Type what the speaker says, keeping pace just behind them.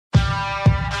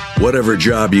Whatever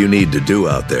job you need to do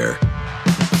out there,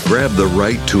 grab the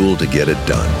right tool to get it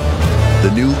done.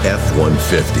 The new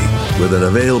F-150 with an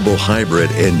available hybrid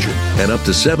engine and up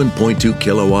to 7.2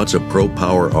 kilowatts of Pro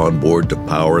Power on board to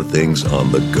power things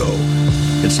on the go.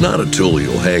 It's not a tool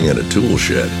you'll hang in a tool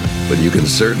shed, but you can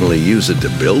certainly use it to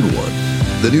build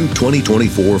one. The new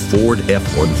 2024 Ford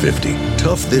F-150.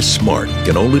 Tough this smart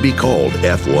can only be called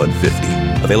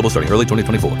F-150. Available starting early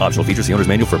 2024. Optional features: the owner's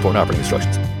manual for important operating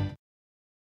instructions.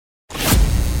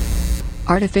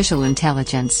 Artificial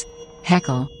intelligence.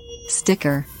 Heckle.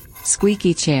 Sticker.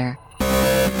 Squeaky chair.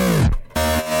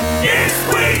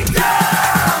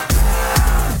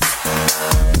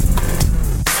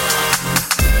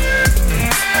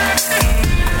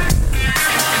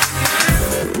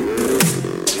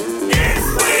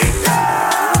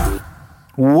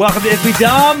 Welcome to It's We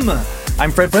Dumb.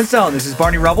 I'm Fred Flintstone. This is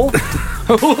Barney Rubble.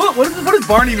 what does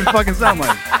Barney even fucking sound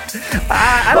like?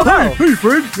 I don't know. Hey,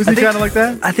 Fred. Is he kind of like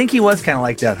that? I think he was kind of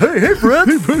like that. Hey, Fred.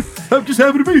 Hey, Fred. I'm just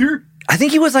happy to be here. I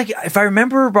think he was like, if I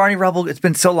remember Barney Rubble, it's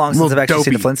been so long since I've actually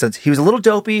seen the Flintstones. He was a little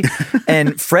dopey,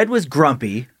 and Fred was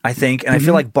grumpy, I think. And I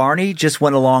feel like Barney just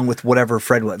went along with whatever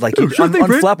Fred was. Like,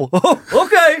 unflappable. Oh,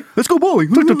 okay. Let's go bowling.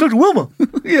 Dr. Wilma.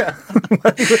 Yeah. And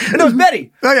it was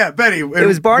Betty. Oh, yeah, Betty. It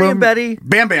was Barney and Betty.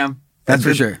 Bam Bam. That's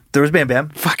for sure. There was Bam Bam.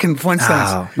 Fucking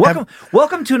Flintstones. Oh.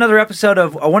 Welcome to another episode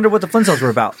of I Wonder What the Flintstones Were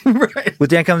About. Right.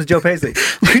 With Dan Cummins and Joe Paisley.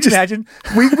 Could you imagine?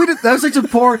 That was such a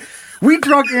poor... We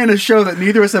drunk in a show that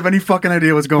neither of us have any fucking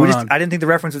idea what's going on. I didn't think the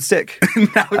reference would stick.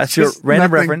 That's your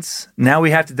random reference. Now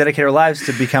we have to dedicate our lives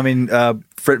to becoming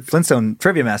Flintstone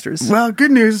trivia masters. Well,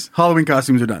 good news. Halloween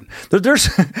costumes are done.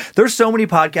 There's so many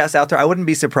podcasts out there. I wouldn't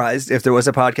be surprised if there was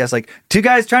a podcast like two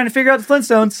guys trying to figure out the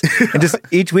Flintstones. And just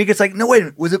each week it's like, no,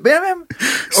 wait, was it Bam Bam?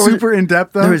 Super in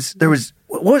depth though. There was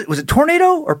what was it,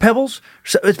 Tornado or Pebbles?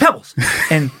 It's Pebbles.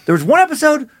 And there was one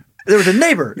episode. There was a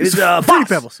neighbor. It was Fruity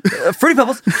Pebbles. Fruity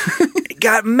Pebbles.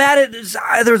 Got mad at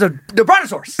there was a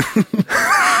brontosaurus.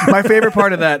 My favorite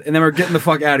part of that, and then we're getting the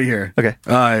fuck out of here. Okay.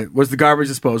 Was the garbage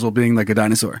disposal being like a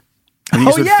dinosaur. And you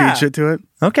used to feed shit to it.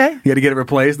 Okay. You had to get it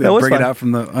replaced. They bring it out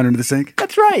from under the sink.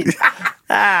 That's right.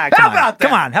 How about that?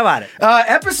 Come on. How about it?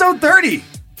 Episode 30.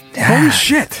 Holy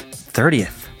shit.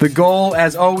 30th. The goal,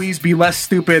 as always, be less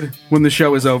stupid when the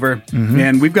show is over. Mm-hmm.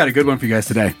 And we've got a good one for you guys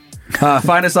today.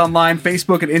 Find us online,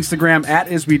 Facebook and Instagram at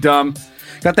Is We Dumb.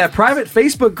 Got that private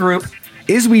Facebook group,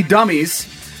 Is We Dummies.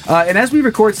 And as we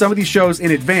record some of these shows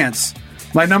in advance,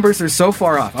 my numbers are so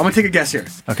far off. I'm going to take a guess here.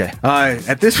 Okay.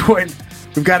 At this point,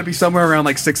 we've got to be somewhere around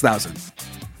like 6,000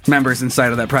 members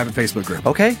inside of that private Facebook group.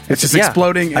 Okay. It's just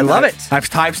exploding. I love it. I've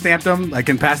time-stamped them like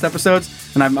in past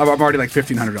episodes, and I'm already like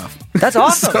 1,500 off. That's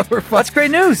awesome. That's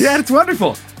great news. Yeah, it's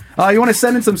wonderful. You want to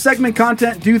send in some segment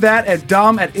content, do that at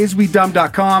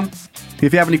dumb@iswedumb.com.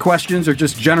 If you have any questions or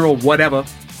just general whatever,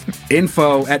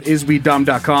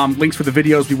 info@iswedumb.com. Links for the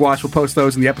videos we watch, we'll post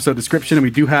those in the episode description. And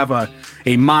we do have a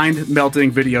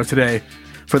mind-melting video today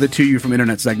for the To You From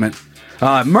Internet segment.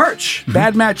 Merch,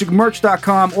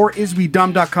 badmagicmerch.com or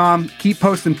iswedumb.com. Keep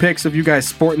posting pics of you guys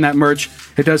sporting that merch.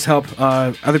 It does help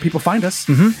other people find us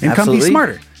and come be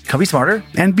smarter. Come be smarter.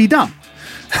 And be dumb.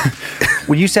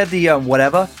 When you said the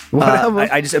whatever,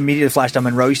 I just immediately flashed on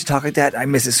Monroe. Used to talk like that. I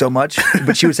miss it so much.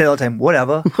 But she would say all the time,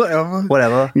 whatever.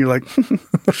 Whatever. You're like,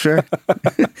 sure.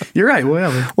 You're right,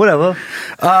 whatever.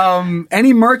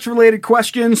 Any merch-related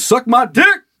questions, suck my dick.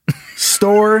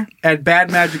 Store at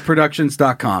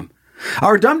badmagicproductions.com.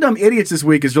 Our Dumb Idiots this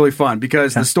week is really fun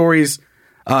because the stories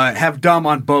have dumb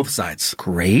on both sides.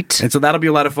 Great. And so that'll be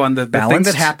a lot of fun. The thing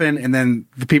that happened and then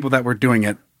the people that were doing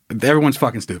it. Everyone's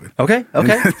fucking stupid. Okay.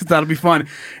 That'll be fun.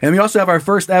 And we also have our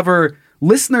first ever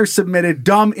listener-submitted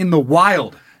Dumb in the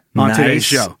Wild on today's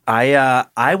show.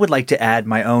 I would like to add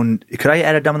my own. Could I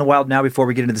add a Dumb in the Wild now before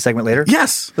we get into the segment later?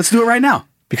 Yes. Let's do it right now.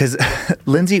 Because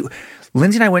Lindsay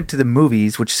and I went to the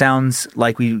movies, which sounds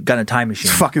like we got in a time machine.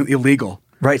 It's fucking illegal.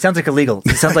 Right, it sounds like illegal.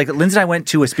 It sounds like Lindsay and I went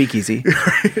to a speakeasy.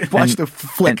 Watched the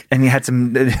flick. And you had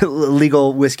some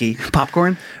illegal whiskey.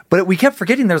 Popcorn. But we kept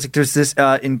forgetting there's this,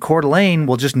 in Coeur d'Alene,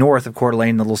 well, just north of Coeur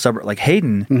d'Alene, the little suburb like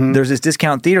Hayden, there's this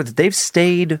discount theater that they've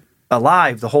stayed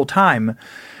alive the whole time.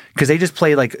 Because they just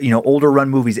play like, older run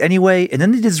movies anyway. And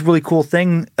then they did this really cool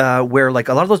thing where like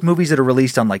a lot of those movies that are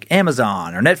released on like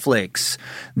Amazon or Netflix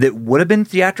that would have been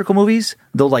theatrical movies,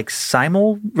 they'll like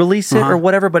simul release it or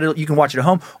whatever, but you can watch it at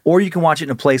home or you can watch it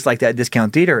in a place like that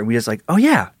discount theater. And we just like, oh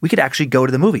yeah, we could actually go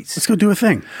to the movies. Let's go do a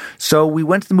thing. So we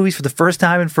went to the movies for the first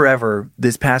time in forever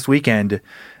this past weekend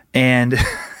and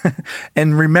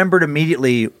and remembered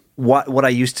immediately what I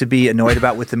used to be annoyed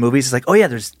about with the movies. It's like, oh yeah,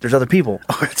 there's other people.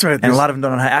 Oh, that's right. And a lot of them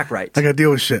don't know how to act right. I got to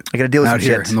deal with shit. I got to deal with out some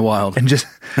here shit in the wild. And just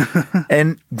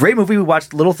and great movie. We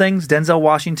watched Little Things, Denzel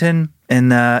Washington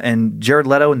and Jared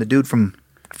Leto and the dude from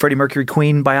Freddie Mercury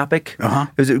Queen biopic.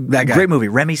 It was that guy. Great movie.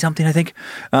 Remy something, I think.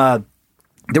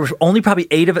 There was only probably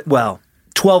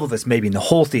 12 of us maybe in the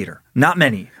whole theater. Not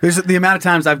many. There's the amount of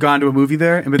times I've gone to a movie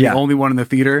there and been the only one in the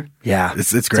theater. Yeah.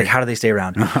 It's It's great. like, how do they stay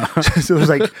around? So it was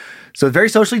like, very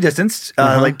socially distanced,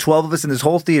 like 12 of us in this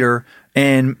whole theater,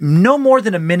 and no more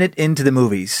than a minute into the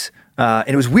movies. And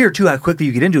it was weird, too, how quickly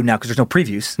you get into them now because there's no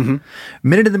previews.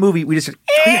 Minute of the movie, we just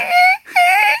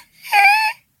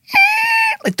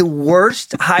like the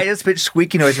worst, highest pitched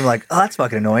squeaky noise. And we're like, oh, that's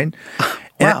fucking annoying.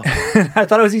 Wow. And I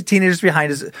thought it was these teenagers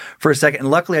behind us for a second. And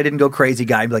luckily, I didn't go crazy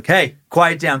guy and be like, hey,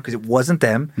 quiet down, because it wasn't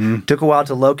them. Took a while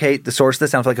to locate the source of the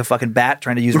sound, like a fucking bat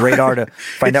trying to use radar to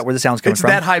find out where the sound's coming from.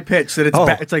 It's that high pitch that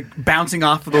it's like bouncing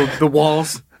off of the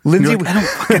walls. Lindsay,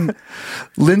 Like,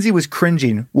 Lindsay was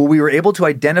cringing. Well, we were able to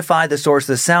identify the source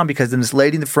of the sound because then this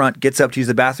lady in the front gets up to use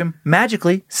the bathroom.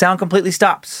 Magically, sound completely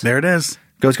stops. there it is.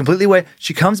 Goes completely away.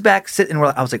 She comes back,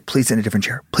 I was like, please sit in a different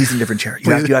chair. Please sit in a different chair.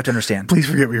 You have to understand. Please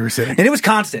forget where you were sitting. And it was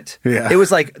constant. Yeah. It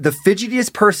was like the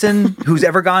fidgetiest person who's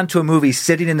ever gone to a movie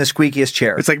sitting in the squeakiest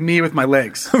chair. It's like me with my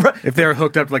legs. If they're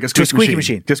hooked up to like a To a squeaky squeaky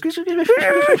machine. Just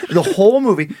The whole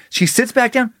movie, she sits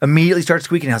back down, immediately starts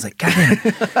squeaking. I was like, God damn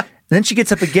it. And then she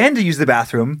gets up again to use the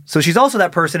bathroom. So she's also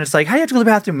that person. It's like, how do you have to go to the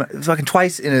bathroom fucking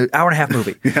twice in an hour and a half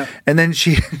movie? Yeah. And then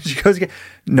she goes again.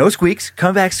 No squeaks.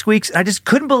 Come back, squeaks. And I just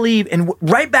couldn't believe. And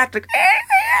right back to...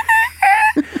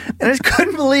 And I just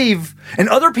couldn't believe. And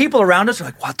other people around us are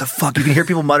like, what the fuck? You can hear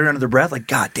people muttering under their breath. Like,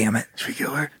 God damn it. Should we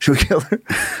kill her? Should we kill her?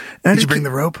 And Did you bring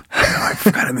the rope? No, I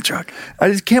forgot it in the truck. I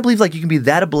just can't believe like you can be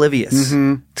that oblivious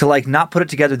to like not put it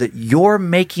together that you're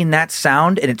making that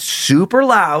sound and it's super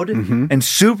loud and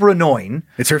super annoying.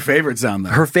 It's her favorite sound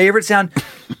though. Her favorite sound.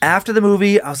 After the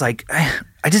movie, I was like, I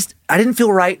didn't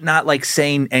feel right not like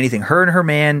saying anything. Her and her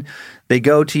man, they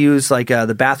go to use like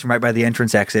the bathroom right by the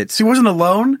entrance exit. She wasn't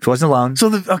alone. She wasn't alone. So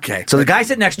the guy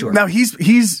sitting next to her. Now he's part of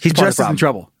the just as in problem.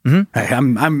 trouble. Hey,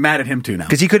 I'm mad at him too now.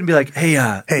 Because he couldn't be like, hey,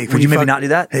 would you maybe not do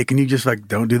that? Hey, can you just like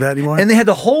don't do that anymore? And they had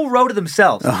the whole row to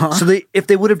themselves. So if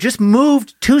they would have just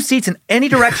moved 2 seats in any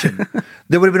direction,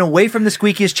 they would have been away from the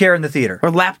squeakiest chair in the theater.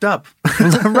 Or lapped up.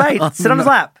 Right. Sit on his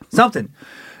lap. Something.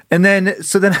 And then,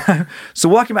 so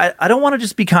walking by, I don't want to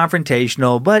just be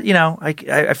confrontational, but you know,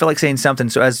 I feel like saying something.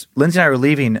 So as Lindsay and I were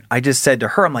leaving, I just said to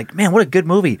her, I'm like, man, what a good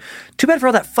movie. Too bad for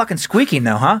all that fucking squeaking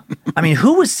though, huh? I mean,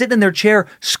 who was sitting in their chair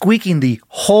squeaking the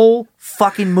whole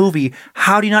fucking movie?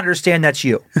 How do you not understand that's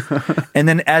you? And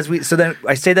then then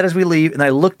I say that as we leave, and I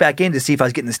look back in to see if I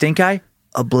was getting the stink eye.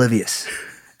 Oblivious. And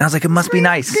I was like, it must be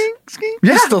nice.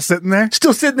 Yeah, still sitting there.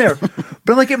 Still sitting there.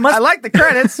 But I'm like, it must. I like the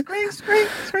credits.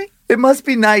 It must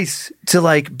be nice to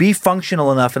like be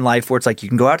functional enough in life where it's like you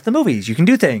can go out to the movies, you can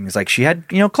do things. Like she had,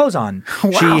 clothes on.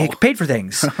 Wow. She paid for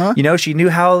things. She knew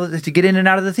how to get in and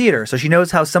out of the theater, so she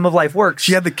knows how some of life works.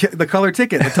 She had the color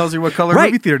ticket that tells her what color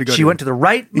right. movie theater to go to. She went to the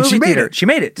right movie theater. She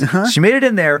made it. She made it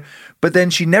in there, but then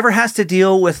she never has to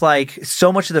deal with like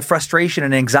so much of the frustration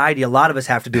and anxiety a lot of us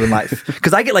have to do in life.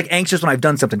 Because I get like anxious when I've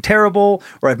done something terrible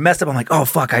or I've messed up. I'm like, oh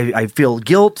fuck, I feel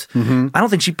guilt. I don't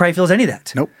think she probably feels any of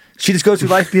that. Nope. She just goes through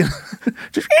life being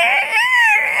just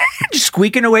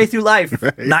squeaking her way through life,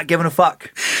 not giving a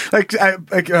fuck. Like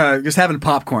just having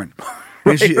popcorn.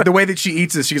 And the way that she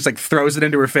eats it, she just like throws it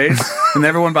into her face, and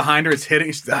everyone behind her is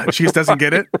hitting. She just doesn't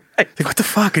get it. Like, what the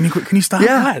fuck? Can you stop?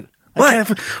 Yeah. What?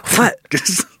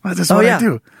 That's what I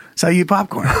do. That's how you eat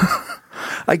popcorn.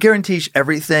 I guarantee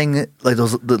everything, like the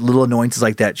little annoyances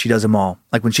like that, she does them all.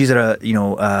 Like when she's at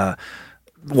a,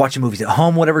 watching movies at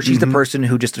home, whatever, she's the person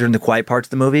who just during the quiet parts of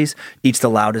the movies eats the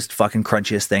loudest, fucking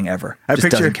crunchiest thing ever. I just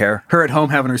picture doesn't care. her at home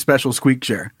having her special squeak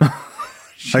chair.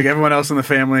 Like everyone else in the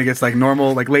family gets like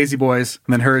normal, like lazy boys,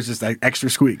 and then hers just like extra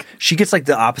squeak. She gets like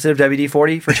the opposite of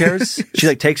WD-40 for chairs. She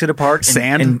like takes it apart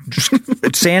and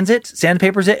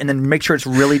sandpapers it, and then make sure it's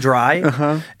really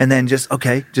dry, and then just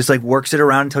like works it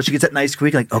around until she gets that nice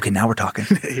squeak. Like, okay, now we're talking.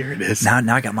 Here it is.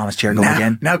 Now I got Mama's chair going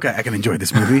again. Now I can enjoy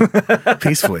this movie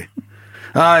peacefully.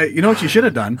 You know what you should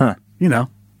have done? Huh.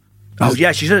 Oh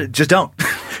yeah, she should just don't.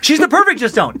 She's the perfect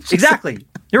just don't. Exactly.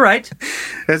 You're right.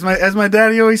 As my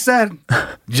daddy always said,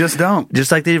 just don't.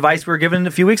 Just like the advice we were given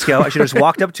a few weeks ago, I should have just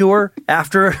walked up to her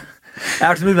after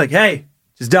the movie, like, hey,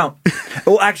 just don't.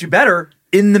 Well, actually, better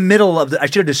in the middle of I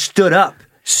should have just stood up.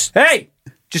 Hey,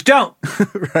 just don't.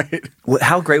 Right.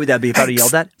 How great would that be if I would have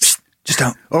yelled that? Just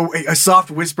don't. Oh, a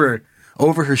soft whisper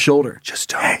over her shoulder. Just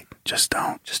don't. Hey, just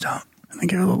don't. Just don't. And then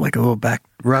give her a little back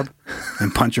rub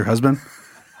and punch your husband.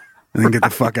 and then get the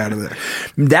fuck out of there.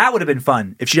 That would have been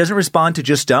fun. If she doesn't respond to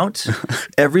just don't,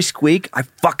 every squeak, I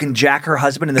fucking jack her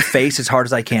husband in the face as hard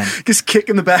as I can. Just kick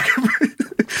in the back of her.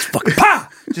 Fucking pa!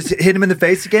 Just hit him in the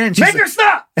face again. And she's Make her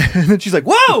stop! And then she's like,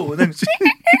 whoa! And then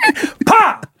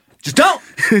pa! Just don't!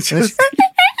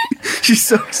 She's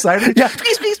so excited. Yeah,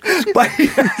 please.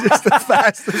 Just the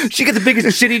fastest. She gets the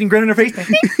biggest shit-eating grin on her face.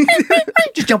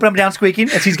 Just jumping up and down, squeaking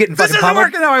as he's getting This fucking isn't pummeled.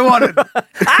 working how I wanted.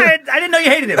 I didn't know you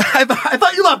hated him. I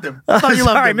thought you loved him. I thought you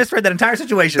loved Sorry, I him. misread that entire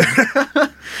situation.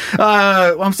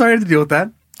 Well, I'm sorry to deal with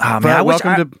that. Oh, man, But I wish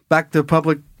welcome back to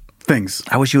public things.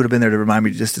 I wish you would have been there to remind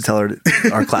me just to tell her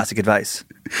our classic advice.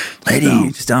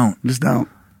 Lady, just don't. Just don't.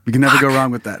 You can never go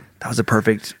wrong with that. That was a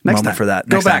perfect Next moment time. for that.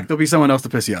 Go Next back. time. There'll be someone else to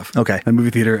piss you off. Okay. The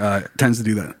movie theater tends to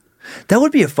do that. That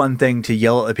would be a fun thing to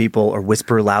yell at people or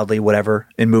whisper loudly, whatever,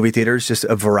 in movie theaters. Just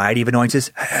a variety of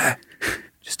annoyances.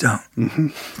 Just don't. Mm-hmm.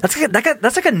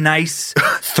 That's like a nice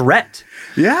threat.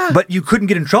 Yeah. But you couldn't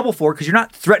get in trouble for it because you're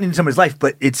not threatening somebody's life,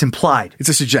 but it's implied. It's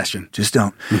a suggestion. Just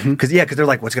don't. Because they're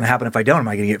like, what's going to happen if I don't? Am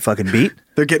I going to get fucking beat?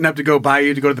 They're getting up to go by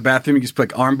you to go to the bathroom. You just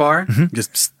put like arm bar.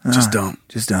 Just don't.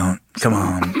 Just don't. Come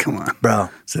on. Come on. Bro.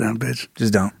 Sit down, bitch.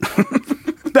 Just don't.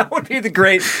 That would be the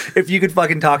great if you could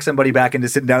fucking talk somebody back into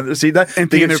sitting down. See that?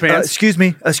 And pee in their pants. Excuse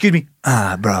me.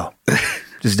 Bro.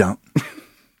 Just don't.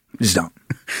 Just don't.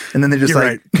 And then they're just You're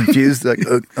like confused. Like,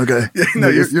 okay. No,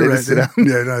 They you're just right. sit down.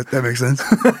 Yeah, no, that makes sense.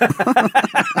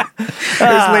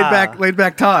 There's laid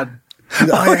back Todd.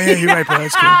 Oh, yeah, you're right, bro.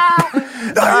 That's cool.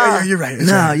 Yeah, you're right. It's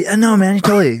right. No, man. You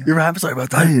totally. You're right. I'm sorry about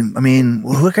that. I mean,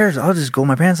 well, who cares? I'll just go in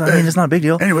my pants. I mean, it's not a big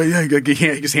deal. Anyway, yeah,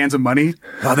 he just hands him money.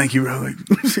 Oh, thank you, bro. Like,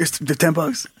 here's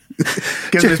 $10.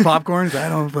 Gives him his popcorn. I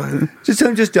don't know. Just tell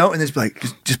them, just don't, and then just be like,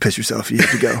 just piss yourself. You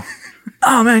have to go.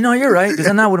 Oh man, no, you're right. Because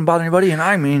then that wouldn't bother anybody. And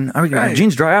I mean, Right.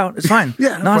 jeans dry out. It's fine.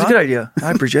 Yeah, no, it's a problem. good idea. I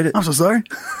appreciate it. I'm so sorry.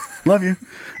 Love you.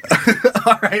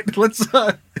 All right, let's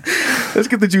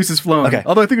get the juices flowing. Okay.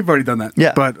 Although I think we've already done that.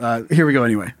 Yeah. But here we go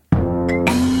anyway.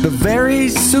 The very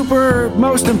super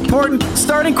most important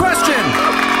starting question.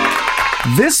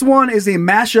 This one is a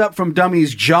mashup from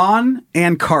Dummies John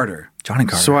and Carter. John and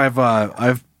Carter. So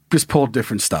I've just pulled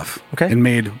different stuff. Okay. And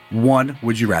made one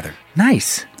Would You Rather.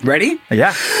 Nice. Ready?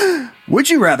 Yeah. Would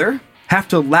you rather have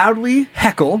to loudly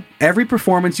heckle every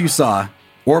performance you saw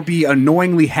or be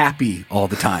annoyingly happy all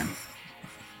the time?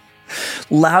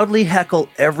 Loudly heckle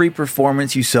every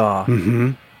performance you saw,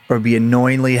 or be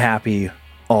annoyingly happy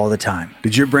all the time.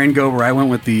 Did your brain go where I went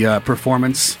with the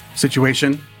performance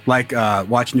situation? Like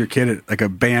watching your kid at like a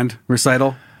band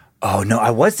recital? Oh no, I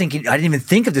was thinking. I didn't even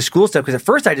think of the school stuff because at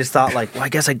first I just thought like, well, I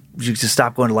guess I should just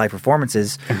stop going to live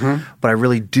performances. But I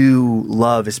really do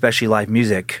love, especially live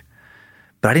music.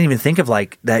 But I didn't even think of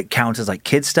like that counts as like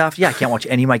kid stuff. Yeah, I can't watch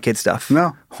any of my kid stuff.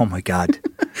 No. Oh my god.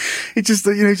 It's just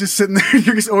he's just sitting there.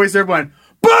 You're just always there going,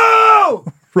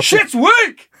 "Boo! Shit's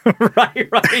weak." right.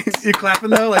 You're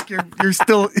clapping though, like you're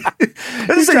still.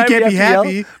 Doesn't say you trying to can't be be happy happy.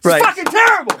 to yell? Right. It's fucking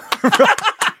terrible.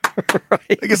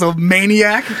 I guess a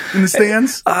maniac in the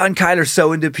stands. And Kyler's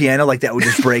so into piano, like that would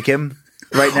just break him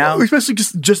right now. Especially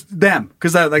just them,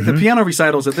 because like the piano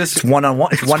recitals at this. It's one-on-one.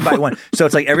 It's one by one. So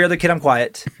it's like every other kid, I'm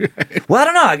quiet. Well, I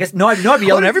don't know. I guess I'd be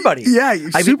yelling at everybody. Yeah,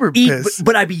 you're super pissed.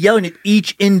 But I'd be yelling at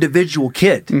each individual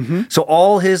kid. So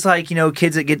all his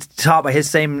kids that get taught by his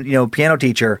same piano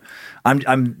teacher.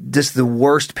 I'm just the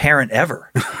worst parent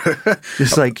ever.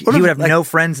 Just like he would have no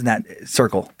friends in that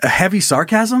circle. A heavy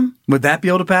sarcasm, would that be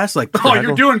able to pass? Like, oh,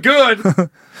 you're doing good.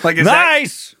 Like, is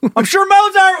nice. I'm sure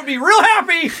Mozart would be real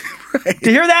happy to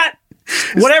hear that.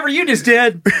 Whatever you just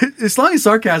did. As long as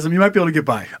sarcasm, you might be able to get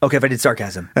by. Okay, if I did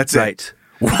sarcasm, That's right. it.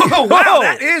 Whoa, wow,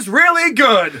 that is really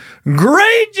good.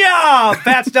 Great job,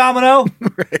 Fats Domino.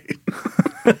 Right.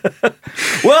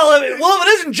 Well, if it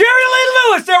isn't Jerry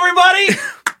Lee Lewis, everybody.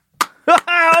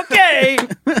 Okay.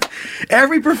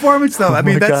 Every performance, though. I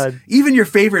mean, my that's God. even your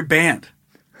favorite band.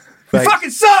 Right. You fucking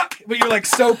suck, but you're like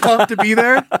so pumped to be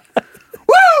there.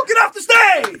 Woo! Get off the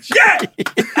stage! Yeah.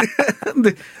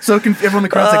 So everyone in the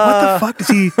crowd's like, "What the fuck is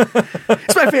he?"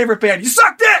 It's my favorite band. You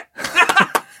sucked it.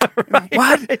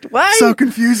 What? Why? So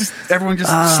confused. Everyone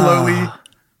just slowly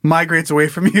migrates away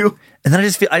from you. And then I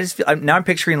just feel now I'm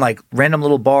picturing like random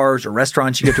little bars or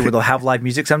restaurants you go to where they'll have live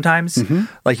music sometimes.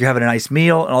 Like you're having a nice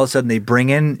meal and all of a sudden they bring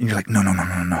in and you're like, no.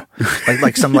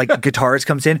 like some like guitarist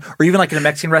comes in, or even like in a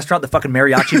Mexican restaurant, the fucking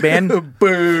mariachi band.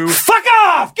 Boo. Fuck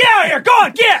off! Get out of here! Go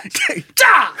on, get!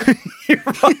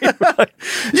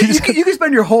 You can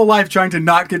spend your whole life trying to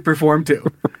not get performed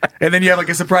to. And then you have like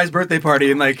a surprise birthday party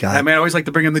and like, I always like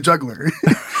to bring in the juggler.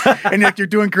 And like, you're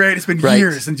doing great. It's been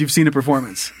years since you've seen a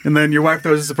performance. And then your wife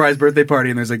throws a surprise birthday party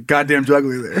and there's a goddamn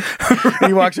juggler there. And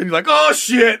he walks in, you're like, oh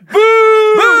shit, boo!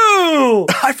 Boo!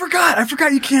 I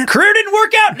forgot you can't. Career didn't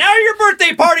work out. Now your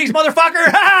birthday parties,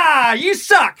 motherfucker. Ha! You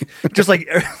suck. Just like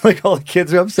all the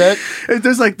kids are upset.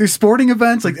 There's sporting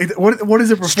events. Like what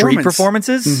is it? Street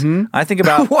performances. I think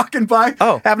about walking by,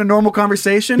 having a normal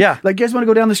conversation. Yeah. Like you guys want to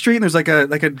go down the street and there's like a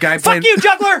guy playing. Fuck you,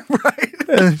 juggler. Right.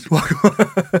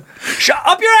 Shut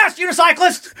up your ass,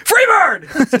 unicyclist. Freebird.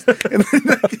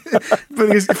 But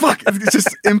it's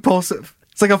just impulsive.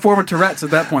 It's like a form of Tourette's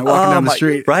at that point, walking down the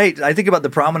street. Right. I think about the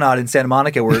promenade in Santa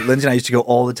Monica where Lindsay and I used to go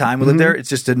all the time. We lived there. It's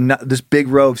just this big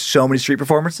row of so many street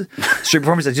performances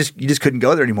that you just couldn't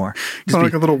go there anymore.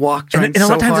 Like a little walk. And a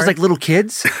lot of times there's like little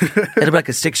kids. It'll be like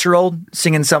a 6-year-old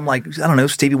singing some like, I don't know,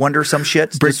 Stevie Wonder or some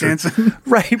shit. Breakdancing.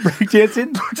 Right.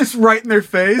 Breakdancing. Just right in their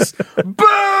face. Boo!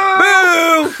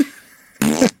 Boo!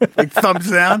 Like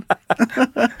thumbs down.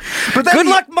 But good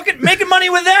luck making money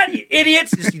with that, you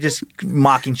idiots. Just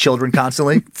mocking children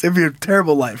constantly. It'd be a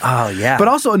terrible life. Oh, yeah. But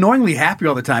also annoyingly happy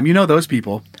all the time. You know those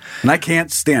people. And I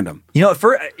can't stand them. You know,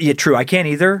 true. I can't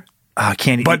either. I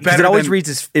can't. But it always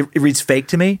reads it reads fake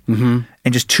to me, and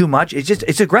just too much.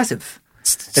 It's aggressive.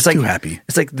 It's like too happy.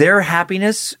 It's like their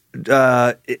happiness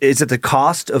is at the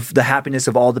cost of the happiness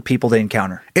of all the people they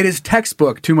encounter. It is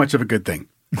textbook too much of a good thing.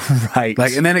 Right.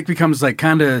 Like, and then it becomes like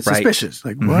kind of suspicious.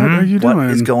 Like, what are you doing?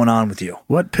 What is going on with you?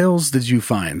 What pills did you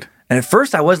find? And at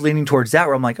first I was leaning towards that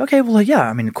where I'm like, okay, well, yeah,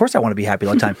 I mean, of course I want to be happy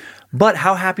all the time. But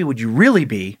how happy would you really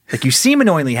be? Like, you seem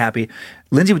annoyingly happy.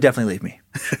 Lindsay would definitely leave me.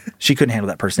 She couldn't handle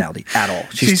that personality at all.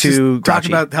 She's too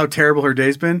talking about how terrible her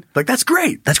day's been. Like, that's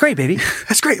great. That's great, baby.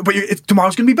 That's great. But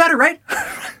tomorrow's going to be better, right?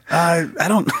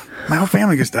 My whole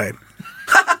family just died.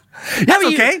 That's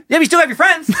okay. Yeah, but you still have your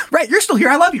friends. Right. You're still here.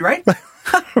 I love you, right?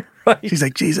 Right. She's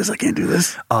like, Jesus, I can't do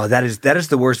this. Oh, that is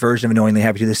the worst version of annoyingly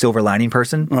happy, to the silver lining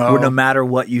person, where no matter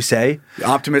what you say.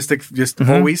 Optimistic, just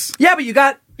always. Yeah, but you.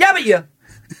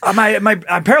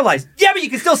 I'm paralyzed. Yeah, but you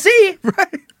can still see.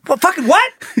 Right. Well, fucking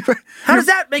what? How does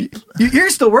that make... You're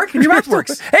still working. Your mouth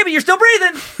works. Hey, but you're still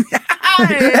breathing.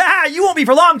 You won't be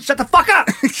for long. Shut the fuck up.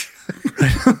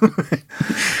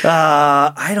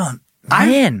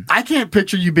 I can't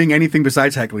picture you being anything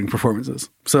besides heckling performances.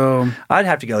 So I'd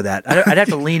have to go that. I'd have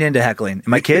to lean into heckling. And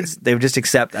my kids, they would just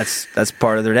accept that's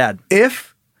part of their dad.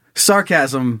 If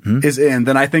sarcasm is in,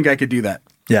 then I think I could do that.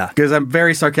 Yeah. Because I'm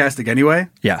very sarcastic anyway.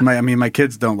 Yeah. My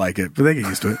kids don't like it, but they get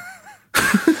used to it.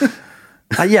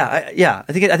 I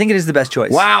think it is the best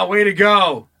choice. Wow, way to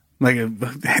go. Like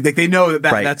they know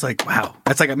that's like, wow.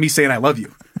 That's like me saying I love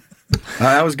you.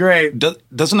 That was great.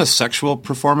 Doesn't a sexual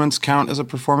performance count as a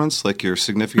performance? Like your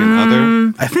significant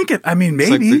other? I think maybe. It's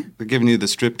like they're giving you the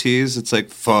striptease. It's like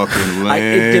fucking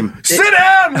lame. Sit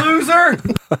down, loser!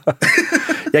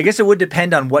 Yeah, I guess it would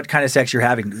depend on what kind of sex you're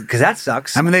having, because that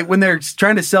sucks. I mean, when they're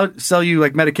trying to sell you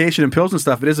like medication and pills and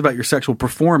stuff, it is about your sexual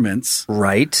performance.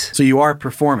 Right. So you are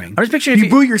performing. I'm just picturing you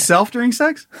boo yourself during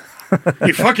sex?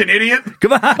 You fucking idiot.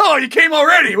 Come on. Oh, you came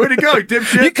already. Way to go, you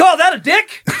dipshit. You call that a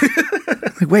dick?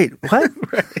 Wait, what?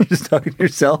 Right. You're just talking to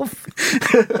yourself?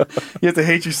 You have to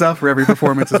hate yourself for every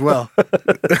performance as well.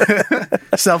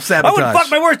 Self-sabotage. I wouldn't fuck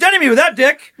my worst enemy with that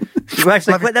dick. Your wife's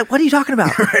like, what are you talking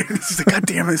about? Right. This is like, God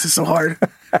damn it, this is so hard.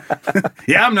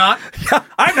 Yeah, I'm not. Yeah,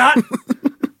 I'm not.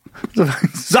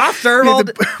 Soft serve. You have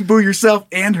to boo yourself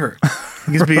and her.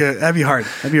 That'd be hard.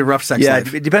 That'd be a rough sex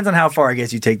life. It depends on how far I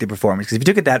guess you take the performance. Because if you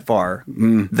took it that far,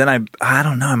 then I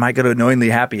don't know. I might go to annoyingly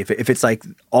happy if it's like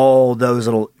all those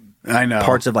little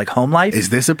parts of like home life. Is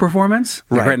this a performance?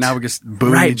 Right. Like right now we're just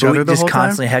booing each other the whole time? Just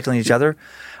constantly heckling each other.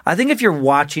 I think if you're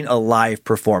watching a live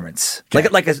performance,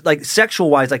 like sexual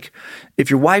wise, like if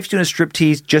your wife's doing a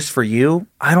striptease just for you,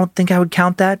 I don't think I would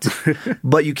count that.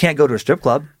 But you can't go to a strip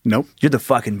club. Nope. You're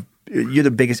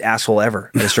the biggest asshole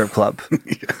ever at a strip club.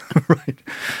 Right.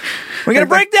 We're gonna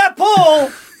break that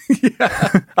pole.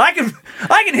 Yeah. I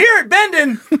can hear it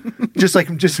bending.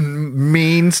 just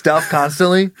mean stuff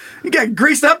constantly. You got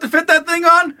greased up to fit that thing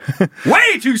on?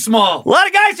 Way too small. A lot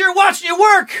of guys here watching you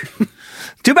work.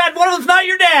 Too bad one of them's not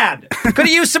your dad. Could have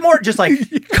used some more, just like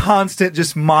constant,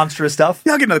 just monstrous stuff.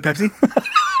 Yeah, I'll get another Pepsi.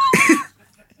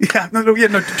 No,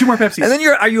 2 more Pepsis. And then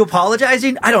are you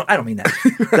apologizing? I don't mean that.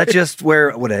 That's just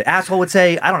what an asshole would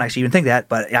say. I don't actually even think that,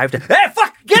 but I have to. Hey,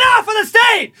 fuck! Get off of the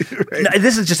stage! Right. No,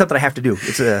 this is just something I have to do.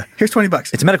 Here's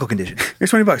 $20. It's a medical condition.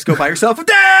 Here's $20. Go buy yourself a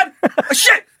dad. Oh,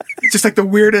 shit! It's just like the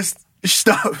weirdest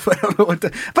stuff. I don't know what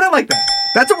but I like that.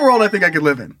 That's a world I think I could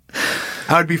live in.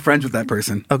 I would be friends with that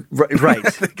person. Oh, right.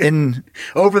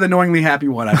 Over the knowingly happy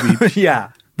one, I'd be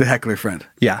yeah, the heckler friend.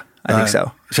 Yeah, I think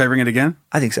so. Should I ring it again?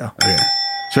 I think so. Okay.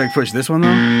 Should I push this one,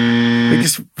 though? It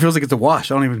just feels like it's a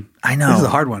wash. I know. This is a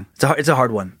hard one. It's a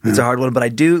hard one. It's a hard one, but I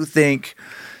do think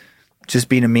just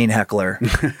being a mean heckler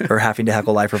or having to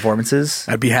heckle live performances.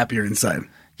 I'd be happier inside.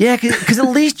 Yeah, because at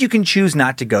least you can choose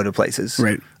not to go to places.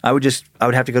 Right. I would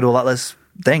have to go to a lot less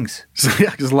things. So,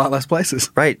 yeah, there's a lot less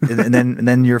places. Right. And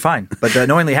then you're fine. But the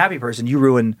annoyingly happy person, you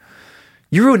ruin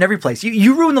every place.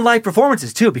 You ruin the live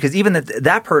performances too, because even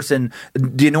that person,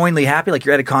 the annoyingly happy, like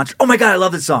you're at a concert. Oh my God, I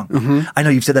love this song. Mm-hmm. I know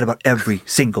you've said that about every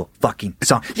single fucking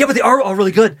song. Yeah, but they are all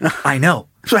really good. I know.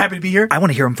 So happy to be here. I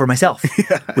want to hear them for myself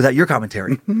without your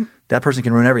commentary. That person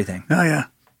can ruin everything. Oh yeah.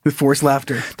 With forced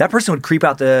laughter. That person would creep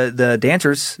out the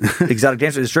dancers, the exotic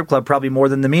dancers at the strip club, probably more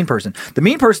than the mean person. The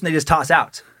mean person they just toss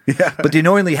out. Yeah. But the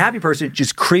annoyingly happy person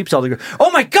just creeps all the. Oh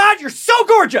my God, you're so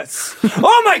gorgeous!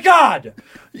 Oh my God,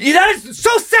 that is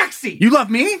so sexy. You love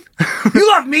me? You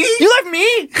love me? You love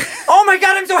me? Oh my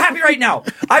God, I'm so happy right now.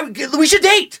 We should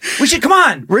date. We should come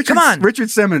on. Come on. Richard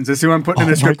Simmons is who I'm putting in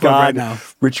a strip club right now.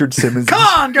 Richard Simmons. Come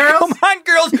on, girls. Come on,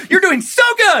 girls. You're doing so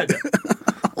good.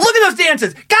 Look at those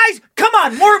dances. Guys, come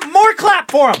on. More clap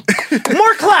for them.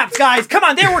 More claps, guys. Come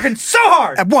on. They're working so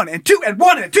hard. And 1 and 2 and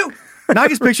 1 and 2. Now I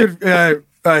just pictured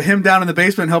him down in the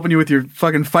basement helping you with your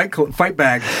fucking fight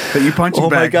bag that you punching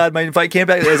bag. Oh my God, my fight camp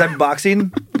bag. As I'm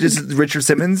boxing, just Richard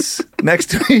Simmons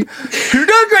next to me. You're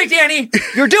doing great, Danny.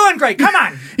 You're doing great. Come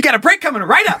on. You got a break coming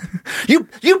right up. You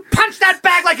punch that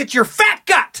bag like it's your fat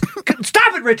gut.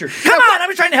 Stop it, Richard. Come on. I'm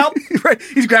just trying to help. Right.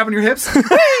 He's grabbing your hips.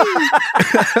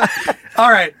 All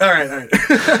right. Well,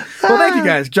 thank you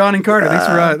guys, John and Carter.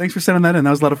 Thanks for sending that in. That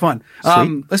was a lot of fun.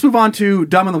 Let's move on to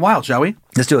Dumb in the Wild, shall we?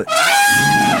 Let's do it.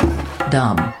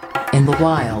 Dumb in the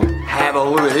Wild. Have a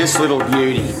look at this little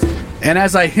beauty. And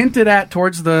as I hinted at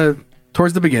towards the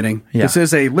beginning, This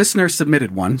is a listener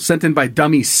submitted one sent in by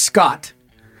Dummy Scott.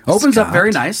 Opens up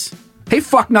very nice. Hey,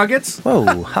 fuck nuggets.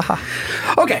 Whoa.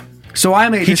 Okay. So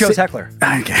I'm a... He chose heckler.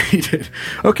 Okay, he did.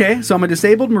 Okay, so I'm a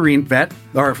disabled Marine vet,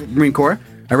 or Marine Corps,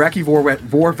 Iraqi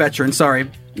war veteran, sorry.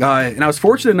 And I was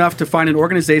fortunate enough to find an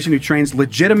organization who trains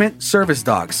legitimate service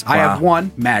dogs. I have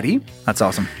one, Maddie. That's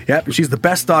awesome. Yep, and she's the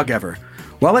best dog ever.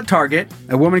 While at Target,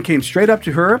 a woman came straight up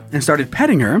to her and started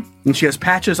petting her, and she has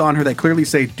patches on her that clearly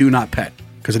say, do not pet,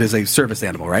 because it is a service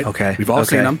animal, right? Okay. We've all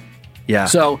seen them. Yeah.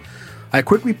 So I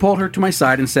quickly pulled her to my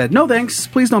side and said, no thanks,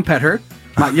 please don't pet her.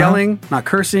 Not yelling, not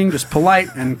cursing, just polite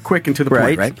and quick and to the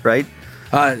point, right?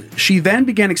 Right. She then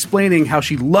began explaining how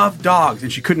she loved dogs and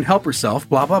she couldn't help herself,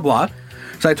 blah, blah, blah.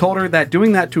 So I told her that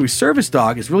doing that to a service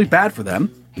dog is really bad for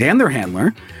them and their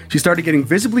handler. She started getting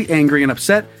visibly angry and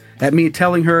upset at me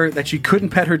telling her that she couldn't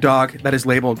pet her dog that is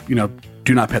labeled,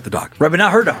 do not pet the dog. Right, but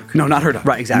not her dog. No, not her dog.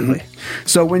 Right, exactly. Mm-hmm.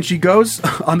 So when she goes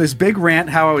on this big rant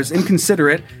how I was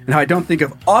inconsiderate and how I don't think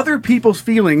of other people's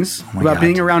feelings about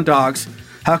being around dogs,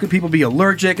 how could people be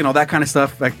allergic and all that kind of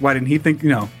stuff? Like, why didn't he think,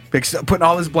 putting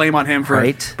all this blame on him for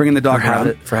bringing the dog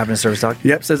around. For having a service dog?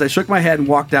 Yep, says I shook my head and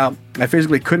walked out. I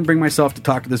physically couldn't bring myself to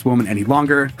talk to this woman any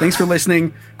longer. Thanks for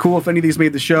listening. Cool if any of these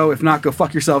made the show. If not, go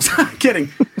fuck yourselves. Kidding.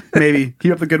 Maybe.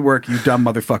 Keep up the good work, you dumb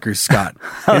motherfuckers, Scott.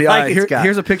 And, Scott.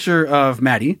 Here's a picture of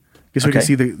Maddie. Just so we can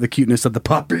see the cuteness of the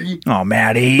puppy. Oh,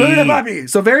 Maddie. Look at the puppy.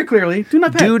 So very clearly, do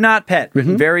not pet. Do not pet.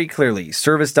 Mm-hmm. Very clearly.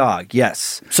 Service dog.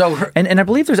 Yes. So and I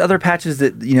believe there's other patches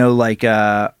that,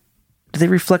 do they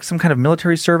reflect some kind of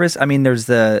military service? I mean, there's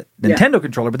the Nintendo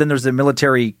controller, but then there's the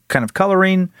military kind of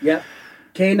coloring. Yep.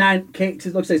 It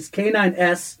looks like it's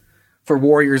K9S for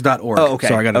warriors.org. Oh, okay.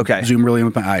 So I got to zoom really in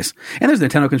with my eyes. And there's the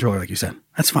Nintendo controller, like you said.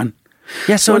 That's fun.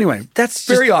 Yeah, so anyway, that's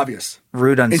very obvious.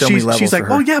 Rude on so many levels. She's like, for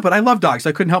her. oh yeah, but I love dogs, so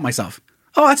I couldn't help myself.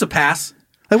 Oh, that's a pass.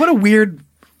 Like, what a weird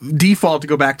default to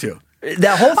go back to.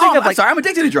 That whole thing of I'm sorry, I'm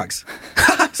addicted to drugs.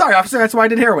 Sorry, officer, that's why I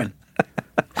did heroin.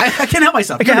 I can't help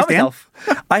myself. I can't help myself.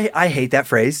 I hate that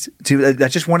phrase too.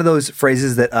 That's just one of those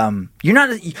phrases that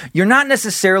you're not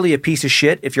necessarily a piece of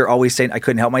shit if you're always saying I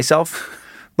couldn't help myself.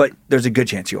 But there's a good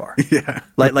chance you are. Yeah.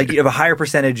 Like you have a higher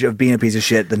percentage of being a piece of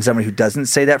shit than somebody who doesn't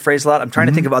say that phrase a lot. I'm trying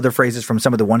to think of other phrases from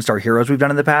some of the one-star heroes we've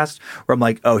done in the past where I'm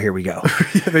like, oh, here we go.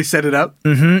 Yeah, they set it up.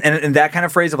 Mm-hmm. And that kind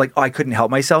of phrase of like, oh, I couldn't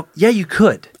help myself. Yeah, you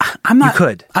could. I'm not. You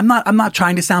could. I'm not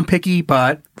trying to sound picky,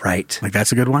 but right. Like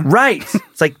that's a good one. Right.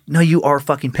 It's like, no, you are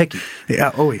fucking picky.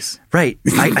 Yeah, always. Right.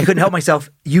 I couldn't help myself.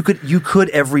 You could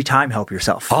every time help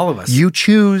yourself. All of us. You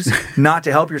choose not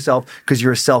to help yourself because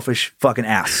you're a selfish fucking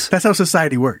ass. That's how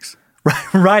society works.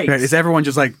 Right. Is everyone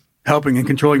just like helping and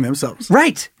controlling themselves?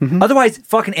 Right. Mm-hmm. Otherwise,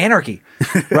 fucking anarchy.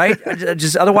 Right.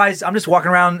 Otherwise, I'm just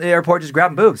walking around the airport just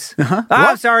grabbing boobs. Uh-huh. Oh,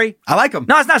 I'm sorry. I like them.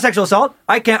 No, it's not sexual assault.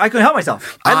 I couldn't help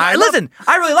myself. Listen,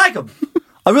 I really like them.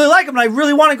 I really like them, and I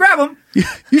really want to grab them.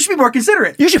 You should be more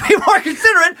considerate. You should be more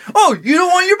considerate. Oh, you don't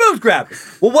want your boobs grabbed.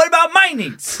 Well, what about my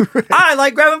needs? I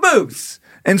like grabbing boobs.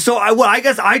 And so I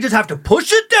guess I just have to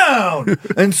push it down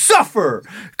and suffer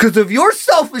because of your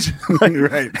selfish.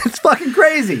 Right. It's fucking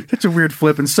crazy. Such a weird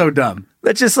flip and so dumb.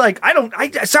 That's just like,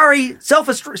 sorry,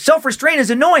 self-restraint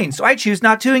is annoying, so I choose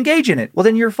not to engage in it. Well,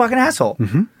 then you're a fucking asshole.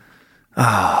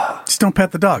 Just don't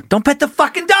pet the dog. Don't pet the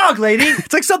fucking dog, lady.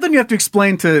 It's like something you have to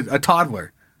explain to a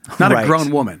toddler, not Right. a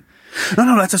grown woman.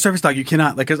 No, that's a service dog. You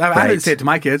cannot, like, because I Right. didn't say it to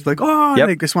my kids, like, oh, Yep.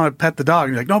 they just want to pet the dog.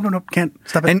 And you're like, no, can't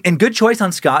stop it. And good choice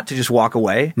on Scott to just walk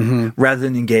away rather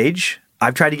than engage.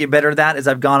 I've tried to get better at that as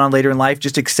I've gone on later in life,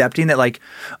 just accepting that, like,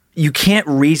 you can't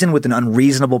reason with an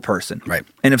unreasonable person. Right.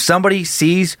 And if somebody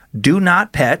sees do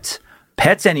not pets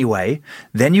anyway,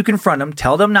 then you confront them,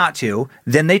 tell them not to,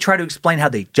 then they try to explain how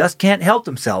they just can't help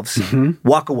themselves,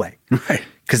 walk away. Right.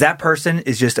 Because that person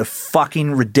is just a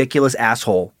fucking ridiculous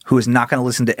asshole who is not going to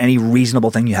listen to any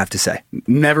reasonable thing you have to say.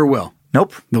 Never will.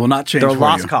 Nope. They will not change. They're a for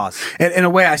lost you. cause. And in a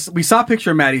way, we saw a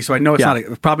picture of Maddie, so I know it's Yeah.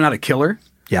 probably not a killer.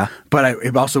 Yeah. But I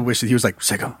also wish that he was like,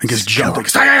 sicko, and just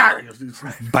jumped,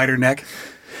 bite her neck.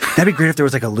 That'd be great if there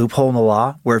was like a loophole in the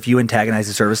law where if you antagonize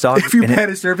a service dog, If you and pet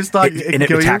a service dog, it and can it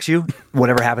kill you? attacks you,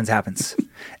 whatever happens, happens.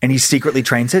 And he secretly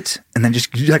trains it, and then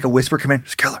just like a whisper command,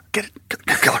 just kill her, get it,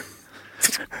 kill her.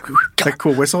 Like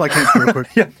cool whistle. I can't do it quick.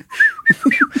 Yeah.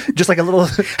 Just like a little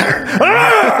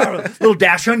little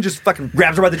dash hun just fucking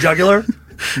grabs her by the jugular.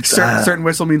 Certain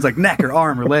whistle means like neck or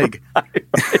arm or leg.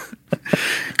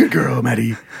 Good girl,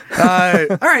 Maddie. All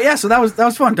right, yeah. So that was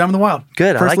fun. Dumb in the Wild.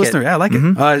 Good, I First like it. listener. Yeah, I like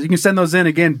it. You can send those in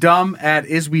again.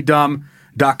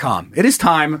 dumb@iswedumb.com. It is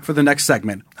time for the next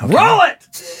segment. Roll it.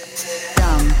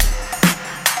 Dumb.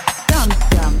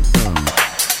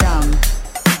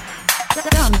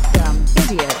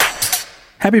 Idiot.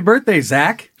 Happy birthday,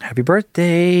 Zach. Happy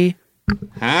birthday.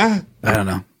 Huh? I don't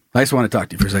know. I just want to talk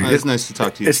to you for a second. It's nice to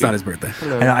talk to you. It's too. not his birthday.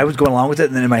 And I was going along with it,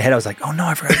 and then in my head I was like, oh no,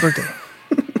 I forgot his birthday.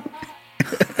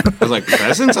 I was like,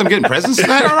 presents? I'm getting presents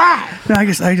tonight? All right. No,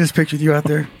 I just pictured you out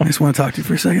there. I just want to talk to you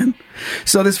for a second.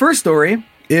 So this first story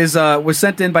was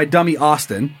sent in by Dummy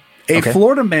Austin. A Okay.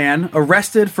 Florida man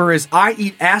arrested for his "I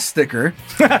eat ass" sticker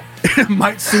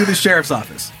might sue the sheriff's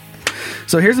office.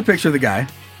 So here's a picture of the guy.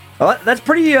 Well, that's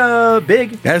pretty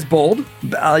big. That's bold.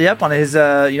 Yep, on his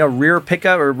rear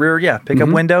pickup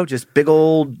window, just big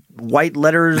old white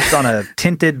letters on a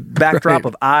tinted backdrop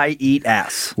Right. of "I eat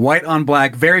ass." White on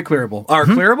black, very clearable.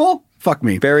 Clearable? Fuck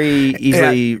me. Very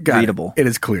easily Yeah, got it. readable. It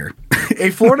is clear. A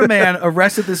Florida man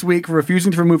arrested this week for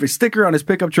refusing to remove a sticker on his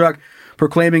pickup truck,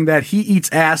 proclaiming that he eats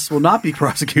ass will not be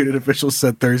prosecuted, officials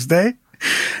said Thursday.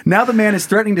 Now the man is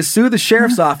threatening to sue the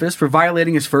sheriff's office for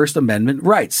violating his First Amendment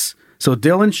rights. So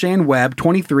Dylan Shane Webb,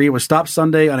 23, was stopped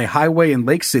Sunday on a highway in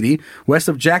Lake City, west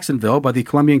of Jacksonville, by the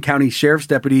Columbian County Sheriff's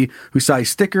deputy who saw a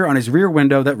sticker on his rear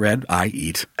window that read, "I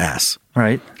eat ass."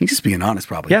 Right. He's just being honest,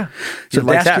 probably. Yeah. So He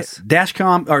likes ass. dash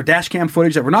cam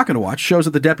footage that we're not going to watch shows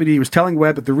that the deputy was telling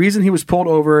Webb that the reason he was pulled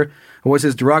over was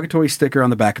his derogatory sticker on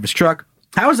the back of his truck.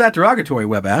 How is that derogatory,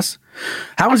 Webb asks.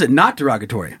 How is it not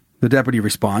derogatory? The deputy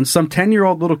responds. Some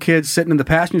 10-year-old little kid sitting in the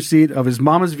passenger seat of his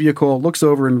mama's vehicle looks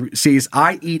over and sees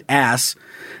 "I eat ass"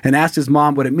 and asks his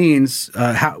mom what it means.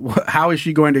 How is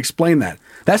she going to explain that?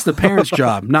 That's the parent's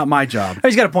job, not my job. Oh,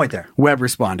 he's got a point there. Webb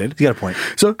responded. He's got a point.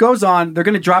 So it goes on. They're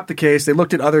going to drop the case. They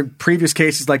looked at other previous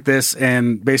cases like this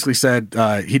and basically said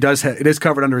it is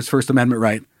covered under his First Amendment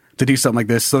right to do something like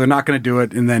this. So they're not going to do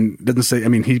it. And then doesn't say. I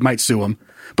mean, he might sue him.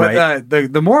 But Right.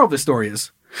 the moral of the story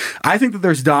is, I think that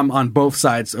there's dumb on both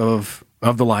sides of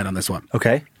the line on this one.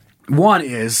 Okay. One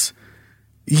is,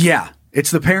 yeah,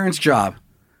 it's the parent's job,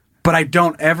 but I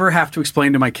don't ever have to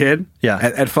explain to my kid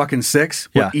at fucking 6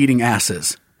 what eating ass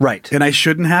is. Right. And I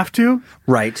shouldn't have to.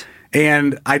 Right.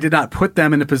 And I did not put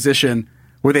them in a position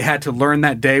where they had to learn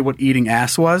that day what eating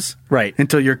ass was. Right.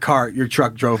 Until your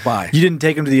truck drove by. You didn't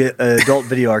take him to the adult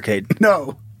video arcade.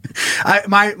 No.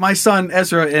 My son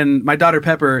Ezra and my daughter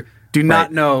Pepper do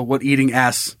not know what eating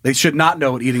ass. They should not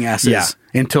know what eating ass is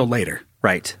until later.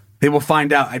 Right. They will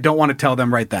find out. I don't want to tell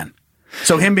them right then.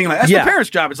 So him being like, that's the parent's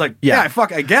job. It's like,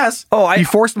 I guess. Oh, he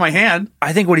forced my hand.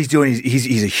 I think what he's doing is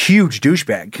he's a huge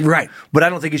douchebag. Right. But I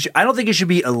don't think it should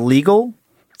be illegal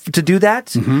to do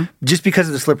that just because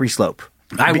of the slippery slope.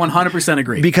 I 100%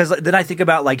 agree. Because then I think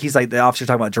about, like, he's like the officer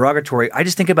talking about derogatory. I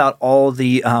just think about all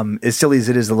the, as silly as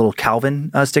it is, the little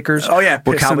Calvin stickers. Oh, yeah.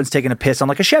 Where Calvin's taking a piss on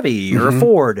like a Chevy or a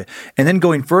Ford. And then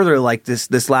going further, like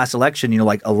this last election,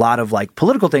 like a lot of like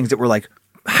political things that were like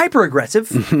hyper aggressive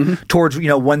towards,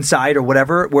 one side or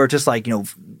whatever, where it's just like,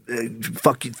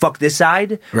 fuck this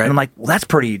side. Right. And I'm like, well, that's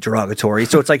pretty derogatory.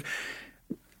 So it's like,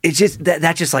 it's just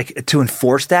that just like to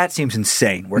enforce that seems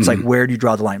insane. Where it's like, where do you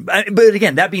draw the line? But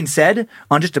again, that being said,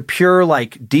 on just a pure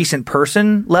like decent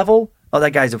person level, oh,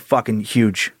 that guy's a fucking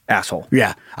huge asshole.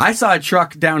 Yeah. I saw a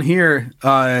truck down here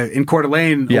in Coeur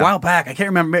d'Alene a while back. I can't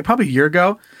remember, probably a year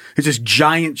ago. It's this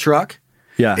giant truck.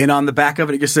 Yeah. And on the back of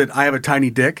it just said, I have a tiny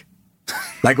dick.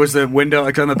 Like was the window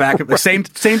like on the back of the same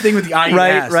thing with the I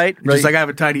ass. Right. Just like I have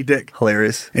a tiny dick.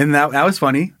 Hilarious. And that was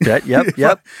funny.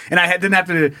 Yep. And I didn't have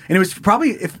to, and it was probably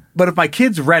if my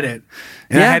kids read it,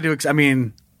 and I had to, I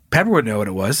mean, Pepper would know what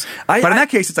it was. But in that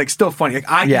case, it's like still funny. Like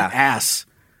I eat ass.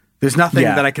 There's nothing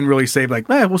that I can really say like,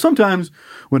 well, sometimes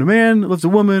when a man loves a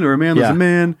woman or a man loves a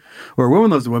man or a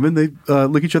woman loves a woman, they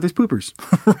lick each other's poopers.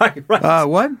 Right.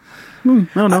 What? I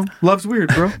don't know. Love's weird,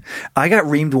 bro. I got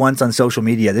reamed once on social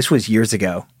media. This was years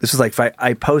ago. This was like,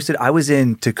 I posted, I was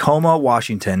in Tacoma,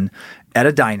 Washington at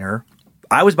a diner.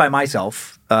 I was by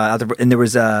myself, and there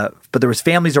was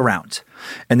families around.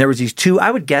 And there was these two,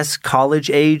 I would guess, college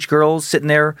age girls sitting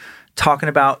there talking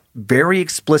about very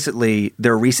explicitly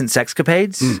their recent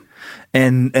sexcapades.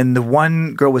 And the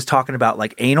one girl was talking about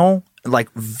like anal, like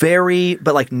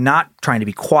but like not trying to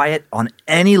be quiet on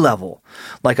any level,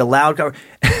 like a loud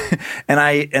and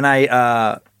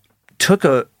I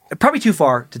took probably too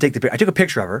far to take the picture. I took a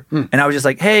picture of her and I was just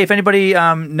like, hey, if anybody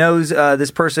knows this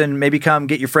person, maybe come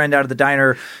get your friend out of the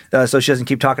diner so she doesn't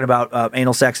keep talking about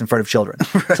anal sex in front of children.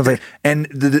 Right. And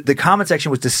the comment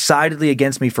section was decidedly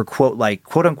against me for quote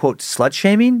unquote slut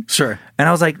shaming. Sure. And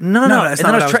I was like, no. That's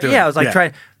not what I was doing. Yeah, I was like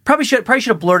trying. Probably should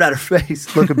have blurred out her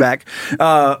face looking back.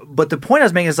 But the point I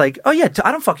was making is like, oh yeah,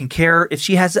 I don't fucking care if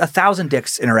she has 1,000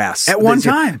 dicks in her ass. At one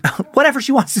time. Whatever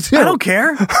she wants to do. I don't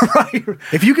care. Right.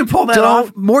 If you can pull that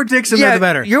off, more dicks in there, the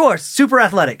better. You are super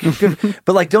athletic.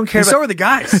 But like, don't care about... So are the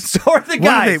guys. So are the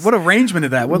guys. What arrangement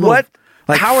is that? What?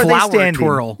 Like how are they standing?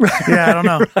 Twirl. Yeah, I don't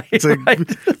know. It's a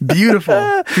beautiful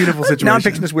situation. Now I'm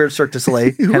picturing this weird Cirque du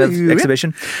Soleil kind of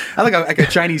exhibition. I like a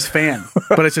Chinese fan,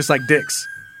 but it's just like dicks.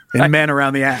 And men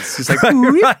around the ass. It's like,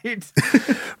 right.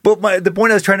 But the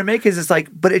point I was trying to make is it's like,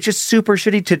 but it's just super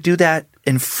shitty to do that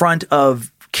in front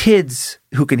of kids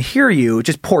who can hear you. It's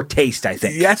just poor taste, I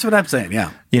think. Yeah, that's what I'm saying,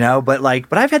 yeah. You know, but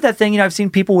I've had that thing, I've seen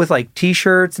people with like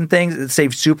t-shirts and things that say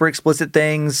super explicit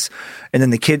things, and then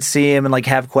the kids see them and like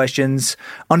have questions.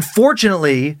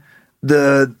 Unfortunately,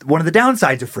 one of the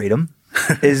downsides of freedom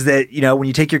is that, you know, when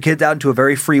you take your kids out into a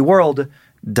very free world,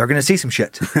 they're going to see some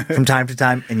shit from time to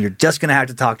time, and you're just going to have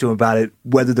to talk to them about it,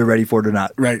 whether they're ready for it or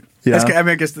not. Right.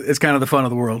 I guess it's kind of the fun of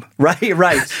the world. Right.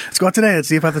 Let's go out today and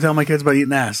see if I have to tell my kids about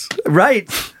eating ass. Right.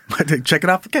 Check it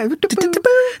off. Okay.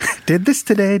 Did this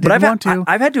today. I've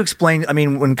had to explain, I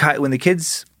mean, when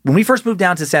we first moved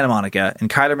down to Santa Monica and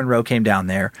Kyler Monroe came down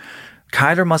there,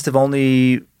 Kyler must have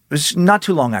it was not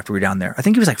too long after we were down there. I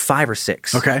think he was like 5 or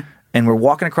 6. Okay. And we're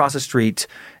walking across the street,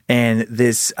 and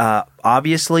this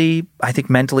obviously, I think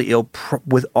mentally ill,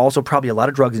 with also probably a lot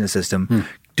of drugs in his system,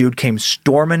 dude came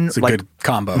storming. It's a good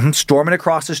combo. Storming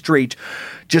across the street,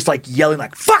 just like yelling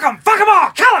like, fuck him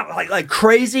all, kill him! Like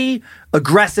crazy,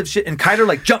 aggressive shit. And Kyler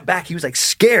like jumped back. He was like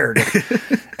scared.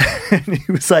 And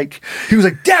he was like,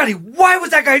 Daddy, why was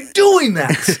that guy doing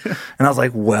that? And I was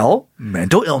like, well,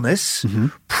 mental illness,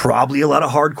 probably a lot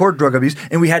of hardcore drug abuse.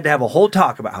 And we had to have a whole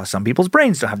talk about how some people's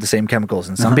brains don't have the same chemicals.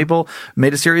 And some people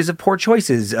made a series of poor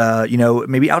choices,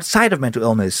 maybe outside of mental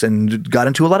illness, and got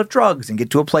into a lot of drugs and get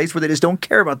to a place where they just don't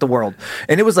care about the world.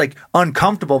 And it was like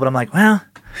uncomfortable, but I'm like, well,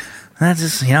 that's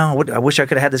just, I wish I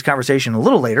could have had this conversation a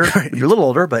little later. You're a little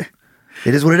older, but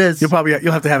it is what it is. You'll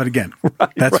have to have it again. Right,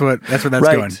 that's where that's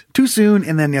going. Too soon,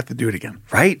 and then you have to do it again.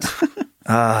 Right.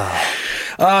 All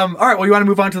right. Well, you want to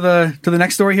move on to the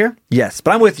next story here? Yes,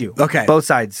 but I'm with you. Okay. Both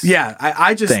sides. Yeah.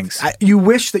 I just you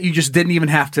wish that you just didn't even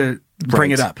have to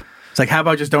bring it up. It's like, how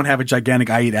about just don't have a gigantic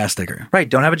I eat ass sticker? Right.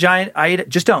 Don't have a giant I eat.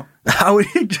 Just don't.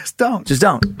 Just don't. Just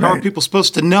don't. How are people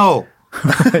supposed to know?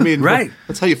 I mean, right.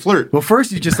 That's how you flirt. Well,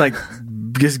 first you just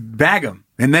bag them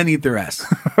and then eat their ass.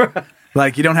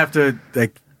 Like, you don't have to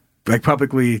like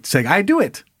publicly say, I do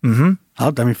it. Mm-hmm. I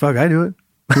do it.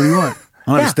 What do you want?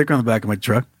 I'll have a sticker on the back of my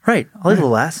truck. Right. I'll eat a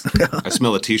little ass. I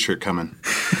smell a t-shirt coming.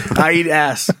 I eat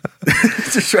ass.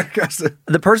 Just right across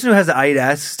the person who has the I eat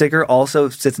ass sticker also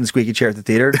sits in the squeaky chair at the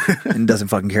theater and doesn't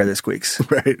fucking care that it squeaks.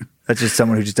 Right. That's just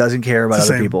someone who just doesn't care about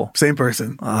other people. Same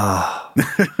person. Oh.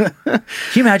 Can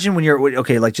you imagine when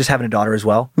you're, just having a daughter as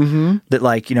well? Mm-hmm. That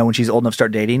when she's old enough to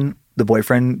start dating, the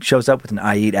boyfriend shows up with an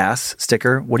I eat ass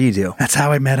sticker. What do you do? That's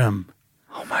how I met him.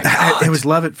 Oh my God. It was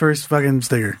love at first fucking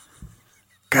sticker.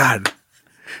 God.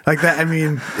 Like that. I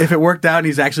mean, if it worked out and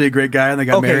he's actually a great guy and they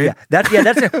got married. Yeah. That's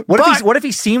it. What if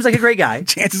he seems like a great guy?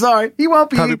 Chances are he won't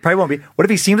be. Probably won't be. What if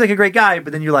he seems like a great guy,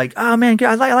 but then you're like, oh man,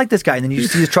 I like this guy. And then you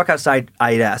see his truck outside,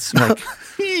 I eat ass. I'm like,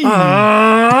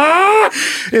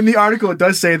 In the article, it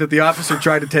does say that the officer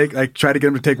tried to get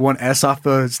him to take one S off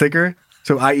the sticker.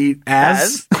 So I eat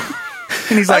as.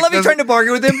 And he's like, I love you trying to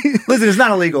bargain with him. Listen, it's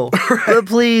not illegal. But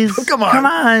please, come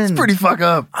on. It's pretty fuck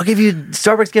up. I'll give you a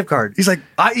Starbucks gift card. He's like,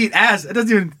 I eat ass. It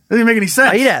doesn't even make any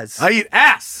sense. I eat ass. I eat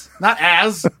ass, not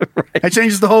as. It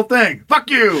changes the whole thing. Fuck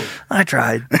you. I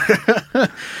tried.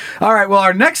 All right. Well,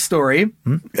 our next story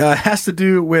has to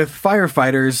do with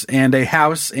firefighters and a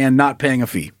house and not paying a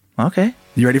fee. Okay.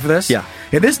 You ready for this? Yeah.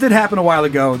 This did happen a while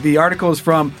ago. The article is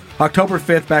from October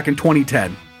 5th back in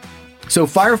 2010. So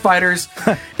firefighters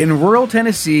in rural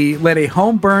Tennessee let a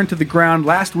home burn to the ground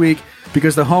last week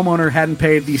because the homeowner hadn't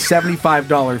paid the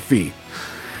 $75 fee.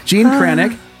 Gene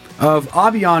Kranick of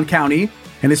Obion County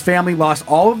and his family lost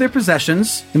all of their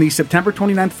possessions in the September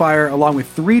 29th fire, along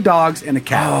with 3 dogs and a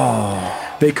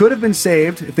cat. They could have been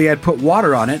saved if they had put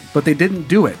water on it, but they didn't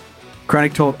do it.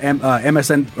 Kranick told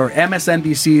MSNBC's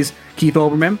Keith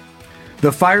Olbermann.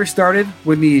 The fire started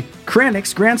when the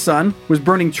Kranick's grandson was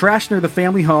burning trash near the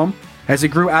family home. As it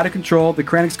grew out of control, the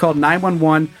Kranicks called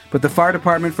 911, but the fire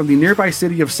department from the nearby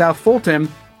city of South Fulton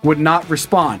would not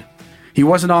respond. He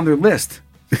wasn't on their list,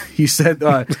 he said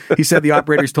the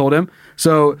operators told him.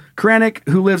 So Kranick,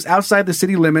 who lives outside the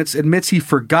city limits, admits he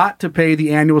forgot to pay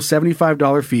the annual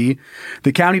 $75 fee.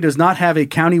 The county does not have a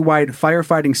countywide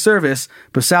firefighting service,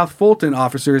 but South Fulton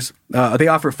officers, they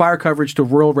offer fire coverage to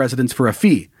rural residents for a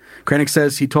fee. Kranick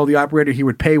says he told the operator he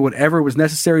would pay whatever was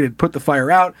necessary to put the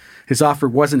fire out. His offer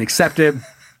wasn't accepted.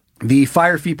 The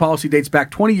fire fee policy dates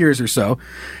back 20 years or so.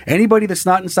 Anybody that's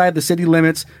not inside the city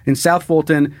limits in South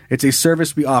Fulton, it's a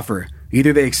service we offer.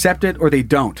 Either they accept it or they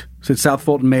don't, said South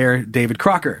Fulton Mayor David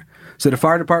Crocker. So the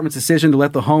fire department's decision to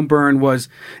let the home burn was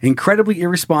incredibly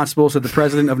irresponsible, said the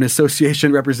president of an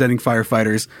association representing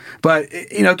firefighters. But,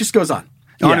 it just goes on.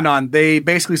 On and on. They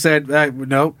basically said,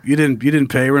 no, you didn't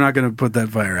pay. We're not going to put that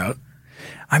fire out.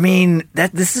 I mean,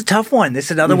 this is a tough one. This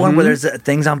is another one where there's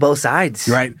things on both sides.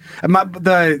 Right.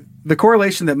 The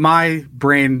correlation that my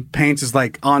brain paints is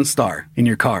like OnStar in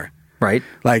your car. Right.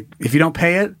 Like, if you don't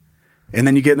pay it and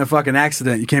then you get in a fucking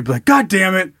accident, you can't be like, God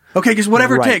damn it. Okay, just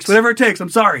whatever it takes. I'm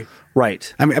sorry.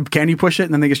 Right. I mean, can you push it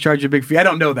and then they just charge you a big fee? I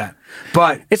don't know that,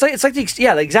 but it's like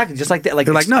exactly just like that. Like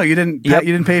they're like, no, you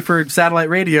didn't pay for satellite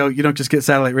radio. You don't just get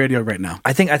satellite radio right now.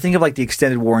 I think of like the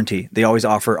extended warranty they always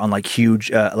offer on like huge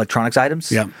electronics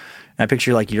items. Yeah. And I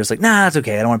picture like you're just like, nah, that's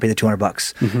okay. I don't want to pay the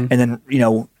 $200. And then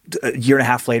a year and a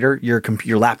half later, your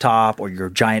laptop or your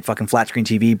giant fucking flat screen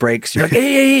TV breaks. You're like,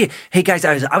 hey guys,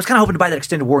 I was kind of hoping to buy that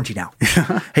extended warranty now.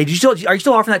 Hey, are you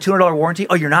still offering that $200 warranty?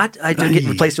 Oh, you're not? I did get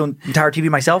replaced the entire TV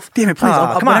myself. Damn it, please!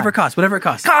 Whatever it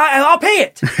costs. I'll pay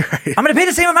it. Right. I'm going to pay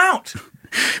the same amount.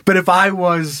 But if I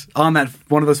was on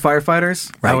one of those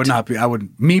firefighters, right. I would not be.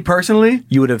 Me personally,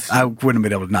 you would have. I wouldn't have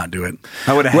been able to not do it.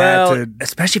 I would have had to.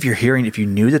 Especially if you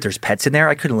knew that there's pets in there,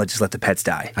 I couldn't just let the pets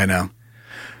die. I know.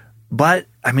 But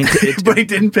I mean, but he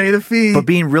didn't pay the fee. But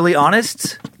being really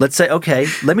honest, let's say, okay,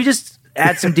 let me just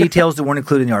add some details that weren't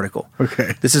included in the article.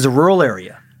 Okay, this is a rural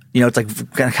area. It's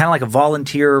like kind of like a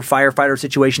volunteer firefighter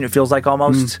situation. It feels like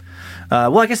almost.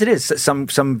 Well, I guess it is some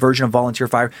version of volunteer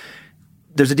fire.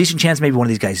 There's a decent chance maybe one of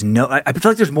these guys know. I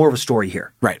feel like there's more of a story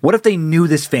here. Right. What if they knew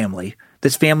this family?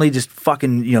 This family just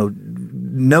fucking,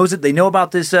 knows it. They know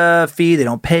about this fee. They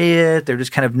don't pay it. They're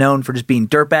just kind of known for just being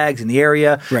dirtbags in the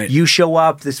area. Right. You show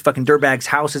up, this fucking dirtbag's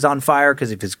house is on fire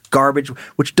because of his garbage,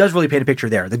 which does really paint a picture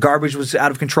there. The garbage was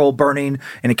out of control burning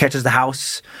and it catches the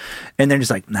house. And they're just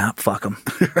like, nah, fuck them.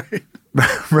 Right.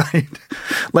 Right.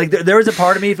 Like there was a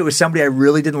part of me, if it was somebody I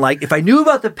really didn't like, if I knew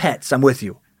about the pets, I'm with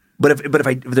you. But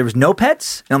if there was no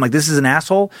pets, and I'm like, this is an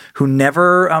asshole who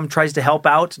never tries to help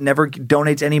out, never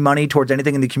donates any money towards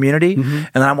anything in the community, and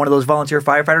then I'm one of those volunteer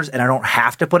firefighters, and I don't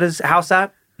have to put his house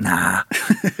out, nah,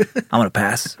 I'm going to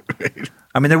pass. Right.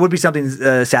 I mean, there would be something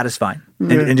satisfying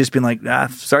and just being like,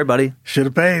 sorry, buddy. Should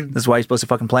have paid. This is why you're supposed to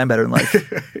fucking plan better in life.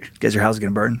 Because your house is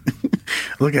going to burn.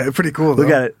 Look at it. Pretty cool, though.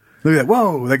 Look at it. Look at that.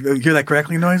 Whoa. Like, you hear that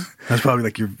crackling noise? That's probably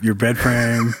like your bed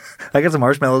frame. I got some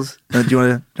marshmallows. Do you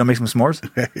want to make some s'mores?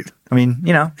 Right. I mean,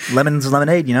 lemon's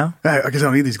lemonade, I guess I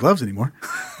don't need these gloves anymore.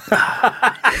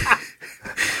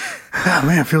 Oh,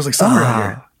 man, it feels like summer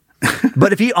out here.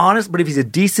 But if he's a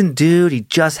decent dude, he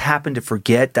just happened to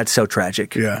forget, that's so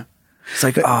tragic. Yeah. It's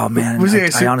like, oh man,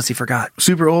 I honestly forgot.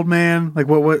 Super old man? Like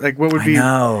what would be?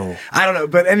 No, I don't know.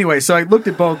 But anyway, so I looked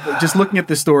at both. Just looking at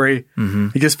this story,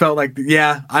 it just felt like,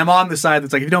 I'm on the side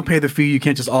that's like, if you don't pay the fee, you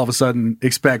can't just all of a sudden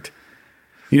expect,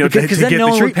 because then no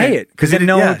one would pay it. Because then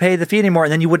no one would pay the fee anymore,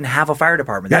 and then you wouldn't have a fire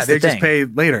department. That's the thing. They just pay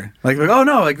later. Like, oh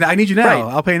no, like I need you now.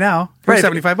 Right. I'll pay now for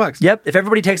 $75. Yep. If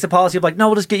everybody takes the policy of like, no,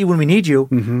 we'll just get you when we need you.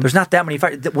 There's not that many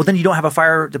fire. Well, then you don't have a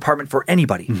fire department for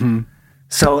anybody.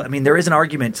 So, I mean, there is an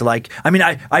argument to like, I mean,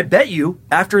 I bet you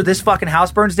after this fucking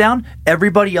house burns down,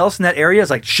 everybody else in that area is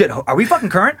like, shit, are we fucking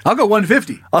current? I'll go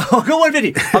 150. I'll go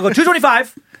 150. I'll go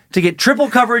 225 to get triple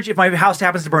coverage if my house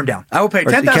happens to burn down. I will pay Or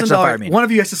catch on fire, I $10,000. mean. One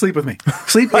of you has to sleep with me.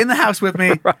 Sleep in the house with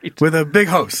me with a big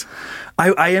hose.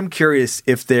 I am curious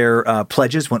if their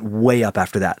pledges went way up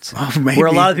after that. Oh, maybe. Where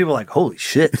a lot of people are like, holy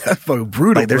shit. That's fucking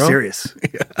brutal, Like, they're bro. serious.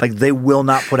 Like, they will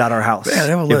not put out our house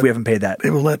if we haven't paid that. They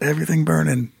will let everything burn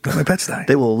and let my pets die.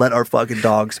 They will let our fucking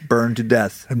dogs burn to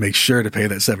death. And make sure to pay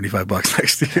that $75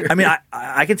 next year. I mean,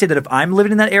 I can say that if I'm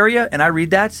living in that area and I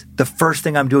read that, the first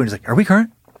thing I'm doing is like, are we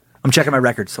current? I'm checking my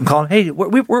records. I'm calling. Hey,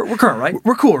 we're current, right?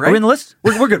 We're cool, right? Are we in the list?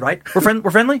 We're good, right? We're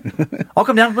friendly. I'll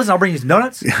come down. Listen, I'll bring you some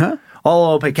donuts. Yeah.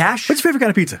 I'll pay cash. What's your favorite kind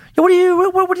of pizza? Yeah, what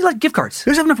do you like? Gift cards. Do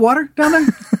you guys have enough water down there?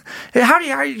 Hey, how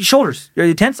are your shoulders? Are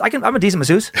you tense? I'm a decent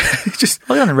masseuse. Just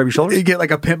I'll get on and rub your shoulders. You get like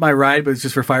a Pimp My Ride, but it's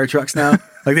just for fire trucks now.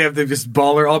 Like they have just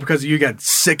baller all because you got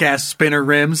sick ass spinner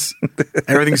rims.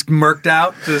 Everything's murked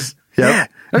out. Just yeah.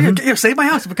 Oh, you saved my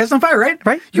house because it's on fire, right?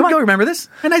 Right. You'll remember this.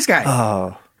 A nice guy.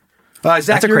 Oh.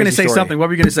 Zach, a you were going to crazy say story. something. What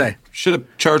were you going to say? Should have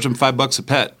charged him $5 a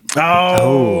pet.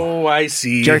 Oh, I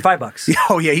see. Jerry, $5.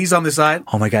 Oh yeah, he's on the side.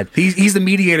 Oh my God. He's the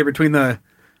mediator between the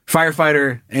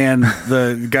firefighter and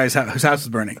the guy's whose house is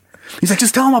burning. He's like,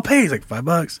 just tell him I'll pay. He's like,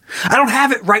 $5. I don't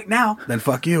have it right now. Then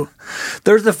fuck you.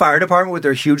 There's the fire department with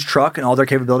their huge truck and all their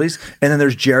capabilities, and then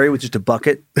there's Jerry with just a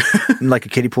bucket and like a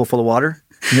kiddie pool full of water.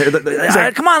 And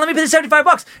like, come on, let me pay the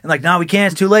 $75. And like, no, we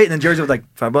can't. It's too late. And then Jerry's with like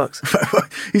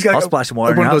 $5. He's got I'll splash some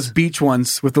water in one your of house. those beach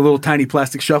ones with the little tiny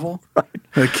plastic shovel,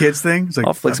 the kids thing. It's like,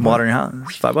 I'll flick some water in your house.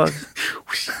 It's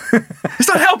 $5. It's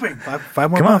not helping.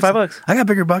 Five more Come on, bucks. $5. I got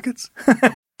bigger buckets.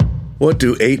 What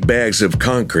do 8 bags of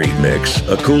concrete mix,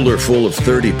 a cooler full of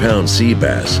 30-pound sea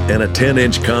bass, and a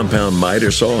 10-inch compound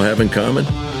miter saw have in common?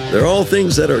 They're all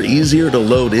things that are easier to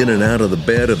load in and out of the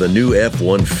bed of the new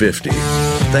F-150.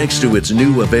 Thanks to its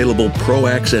new available Pro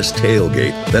Access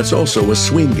tailgate that's also a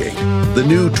swing gate. The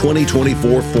new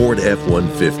 2024 Ford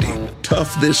F-150.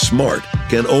 Tough this smart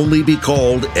can only be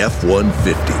called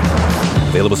F-150.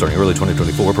 Available starting early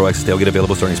 2024. Pro Access tailgate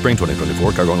available starting spring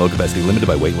 2024. Cargo and load capacity limited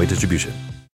by weight and weight distribution.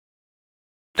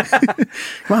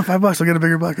 Come on, $5. I'll get a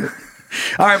bigger bucket.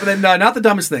 All right, but then not the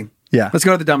dumbest thing. Yeah. Let's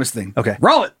go to the dumbest thing. Okay.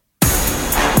 Roll it.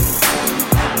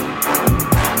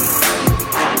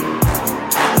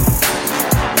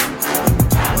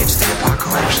 It's the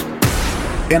apocalypse.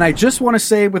 And I just want to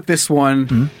say with this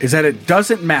one is that it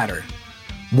doesn't matter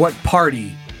what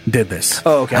party did this.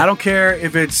 Oh, okay. I don't care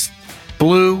if it's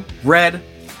blue, red,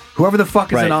 whoever the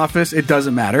fuck is in Right. office, it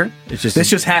doesn't matter. It's just- this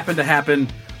just happened to happen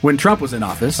when Trump was in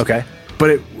office. Okay. But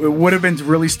it would have been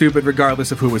really stupid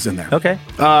regardless of who was in there. Okay.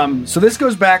 So this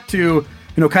goes back to,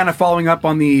 kind of following up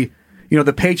on the,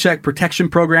 the Paycheck Protection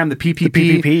Program, the PPP.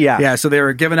 The PPP, yeah. Yeah, so they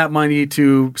were giving out money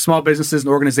to small businesses and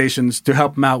organizations to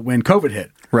help them out when COVID hit.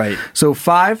 Right. So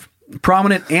 5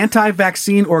 prominent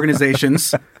anti-vaccine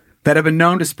organizations that have been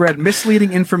known to spread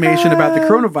misleading information about the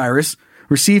coronavirus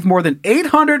received more than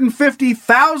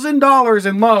 $850,000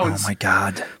 in loans Oh my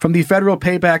God. from the Federal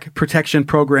Payback Protection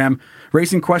Program,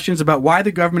 raising questions about why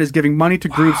the government is giving money to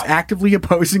groups actively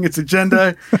opposing its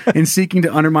agenda and seeking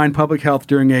to undermine public health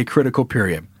during a critical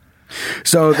period.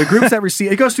 So the groups that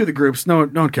receive, it goes through the groups. No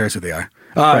one cares who they are.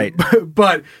 Right.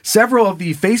 But several of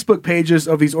the Facebook pages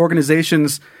of these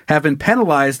organizations have been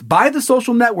penalized by the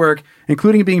social network,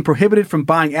 including being prohibited from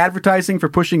buying advertising for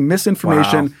pushing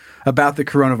misinformation about the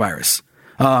coronavirus.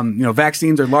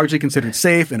 Vaccines are largely considered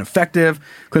safe and effective.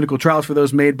 Clinical trials for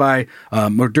those made by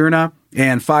Moderna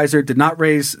and Pfizer did not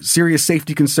raise serious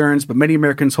safety concerns, but many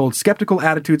Americans hold skeptical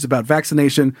attitudes about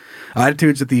vaccination,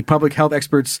 attitudes that the public health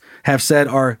experts have said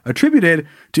are attributed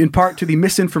in part to the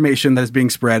misinformation that is being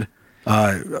spread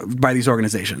by these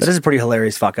organizations. That is a pretty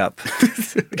hilarious fuck up.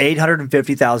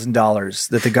 $850,000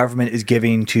 that the government is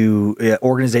giving to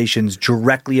organizations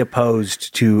directly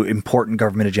opposed to important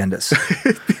government agendas.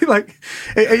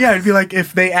 It'd be like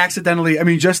if they accidentally,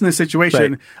 just in this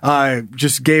situation,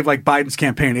 just gave like Biden's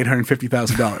campaign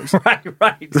 $850,000.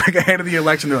 Right. Like ahead of the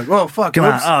election, they're like, "Oh fuck, Come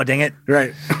whoops." on. Oh, dang it.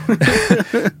 Right.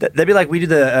 That'd be like we do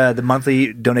the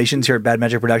monthly donations here at Bad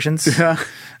Magic Productions. Yeah.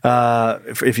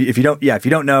 If you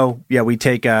don't know, we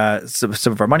take some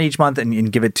of our money each month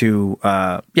and give it to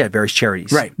various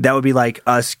charities. Right. That would be like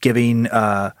us giving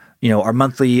our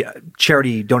monthly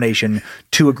charity donation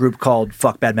to a group called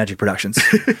Fuck Bad Magic Productions,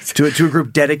 to a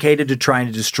group dedicated to trying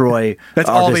to destroy. That's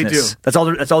our all business. they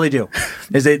do. That's all they do.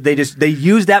 Is they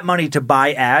use that money to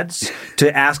buy ads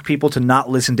to ask people to not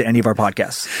listen to any of our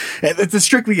podcasts. That's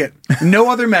strictly it. No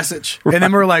other message. And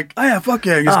then we're like, "Oh yeah, fuck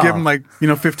yeah!" Just give them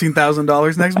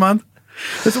 $15,000 next month.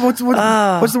 What's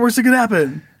the worst that could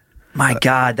happen? My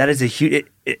God, that is a huge.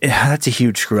 That's a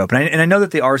huge screw up, and I know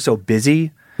that they are so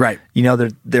busy. Right. You know,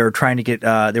 they're trying to get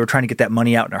they were trying to get that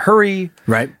money out in a hurry.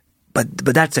 Right. But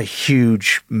that's a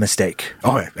huge mistake.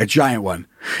 Oh, yeah, a giant one.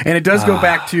 And it does go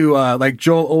back to like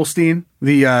Joel Osteen,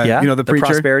 the the preacher,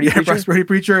 prosperity preacher? prosperity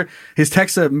preacher. His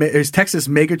Texas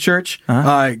mega church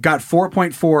got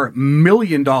 $4.4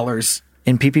 million In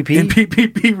PPP? in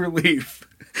PPP relief.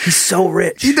 He's so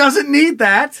rich. He doesn't need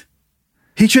that.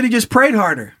 He should have just prayed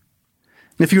harder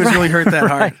if he was really hurt that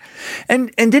hard.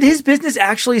 And did his business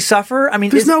actually suffer? I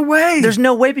mean, There's no way. There's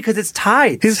no way because it's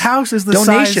tithes. His house is the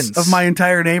donations size of my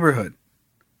entire neighborhood.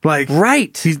 Like,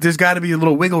 right. There's got to be a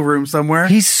little wiggle room somewhere.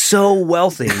 He's so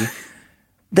wealthy.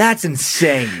 That's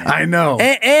insane. I know.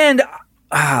 And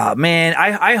man,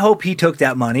 I hope he took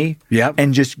that money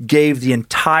and just gave the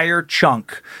entire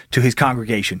chunk to his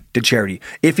congregation, to charity.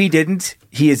 If he didn't,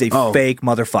 he is a fake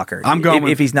motherfucker. I'm going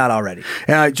if he's not already.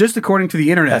 Just according to the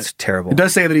internet, that's terrible. It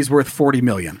does say that he's worth $40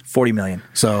 million. $40 million.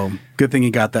 So good thing he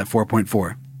got that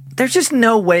 4.4. There's just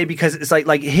no way, because it's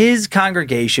like his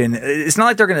congregation, it's not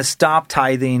like they're going to stop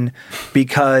tithing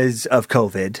because of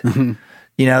COVID. Mm-hmm.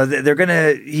 You know, they're going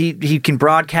to, he can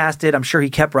broadcast it. I'm sure he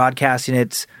kept broadcasting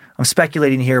it. I'm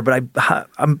speculating here, but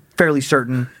I'm fairly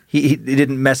certain he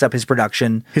didn't mess up his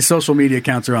production. His social media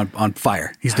accounts are on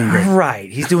fire. He's doing great.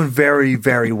 Right. He's doing very,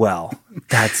 very well.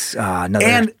 That's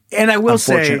another and I will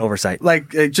unfortunate say, oversight. Like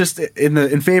just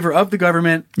in favor of the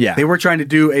government, they were trying to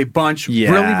do a bunch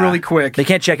really, really quick. They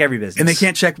can't check every business. And they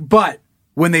can't check, but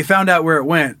when they found out where it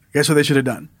went, guess what they should have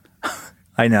done?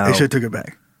 I know. They should have took it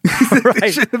back. Right.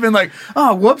 They should have been like,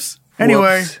 oh, whoops.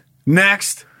 Anyway,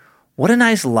 next. What a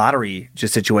nice lottery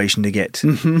just situation to get.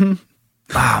 Mm-hmm.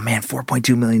 Oh, man,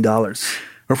 $4.2 million. Or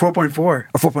 4.4. Or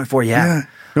 4.4, yeah.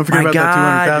 Don't forget about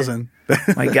that 200,000.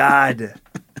 My God.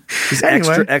 Just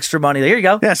Anyway. extra money. There you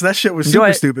go. Yeah, so that shit was Enjoy super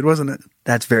it. stupid, wasn't it?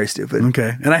 That's very stupid.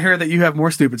 Okay. And I heard that you have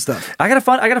more stupid stuff. I got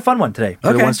a fun one today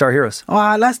for the One Star Heroes.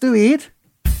 Let's do it.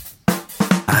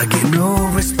 I get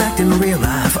no respect in real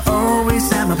life.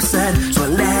 Always am upset, so I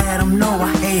let them know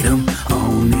I hate them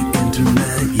on the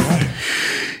internet.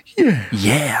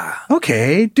 Yeah.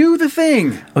 Okay, do the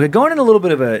thing. Okay, going in a little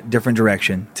bit of a different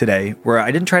direction today, where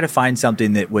I didn't try to find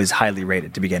something that was highly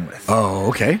rated to begin with. Oh,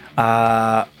 okay.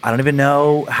 I don't even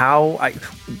know how I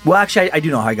do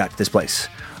know how I got to this place.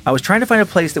 I was trying to find a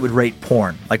place that would rate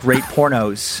porn, like rate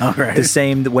pornos, All right. the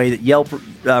same way that Yelp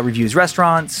reviews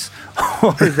restaurants,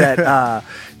 or that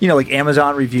like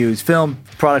Amazon reviews film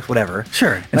products, whatever.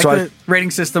 Sure. And like so the rating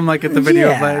system, like at the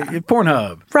video of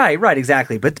Pornhub. Right,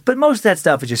 exactly. But most of that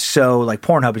stuff is just so, like,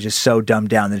 Pornhub is just so dumbed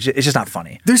down that it's just not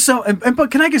funny. There's but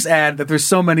can I just add that there's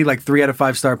so many like 3 out of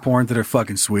 5 star porns that are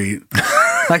fucking sweet.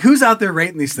 Like, who's out there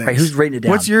rating these things? Right, who's rating it down?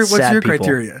 What's your Sad people.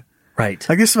 criteria? Right.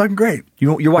 Like, this is fucking great.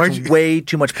 You're watching way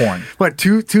too much porn. What,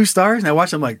 two stars? And I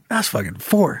watch them like, that's fucking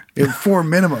 4. 4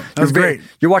 minimum. That's great.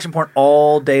 You're watching porn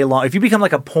all day long. If you become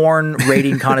like a porn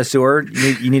rating connoisseur,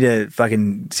 you need to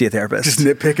fucking see a therapist. Just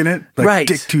nitpicking it? Like, right.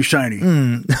 dick too shiny.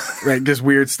 Right, just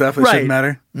weird stuff that shouldn't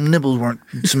matter. Nibbles weren't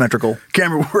symmetrical.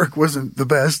 Camera work wasn't the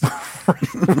best.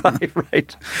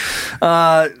 right.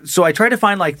 So I tried to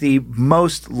find like the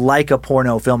most like a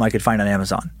porno film I could find on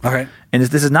Amazon. All right. And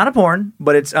this is not a porn,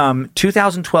 but it's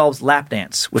 2012's Lap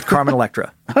Dance with Carmen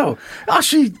Electra.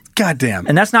 She, goddamn.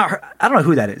 And that's not her. I don't know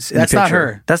who that is. That's not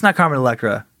her. That's not Carmen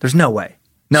Electra. There's no way.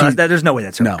 No, there's no way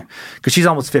that's her. No. Because she's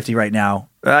almost 50 right now.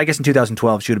 I guess in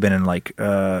 2012 she would have been in like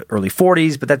early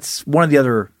 40s, but that's one of the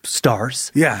other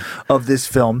stars of this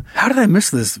film. How did I miss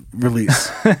this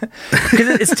release?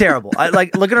 Because it's terrible.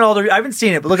 Looking at all the, I haven't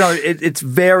seen it, but looking at all the, it's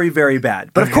very, very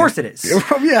bad. But of course it is.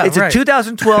 Yeah, it's a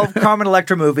 2012 Carmen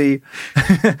Electra movie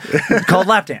called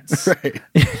Lap Dance. Right.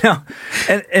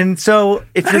 And so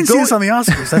if I didn't see this on the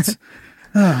Oscars. That's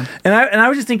And I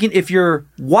was just thinking, if you're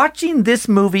watching this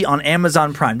movie on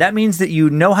Amazon Prime, that means that you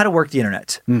know how to work the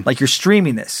internet. Like, you're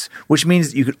streaming this, which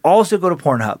means that you could also go to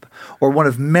Pornhub or one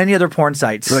of many other porn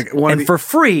sites, and for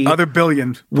free, other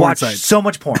billion porn watch sites. so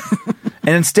much porn.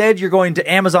 And instead, you're going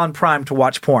to Amazon Prime to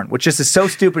watch porn, which just is so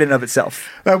stupid in and of itself.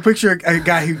 I picture a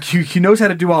guy who knows how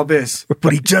to do all this,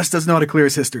 but he just doesn't know how to clear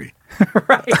his history.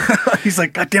 Right. He's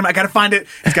like, God damn, I got to find it.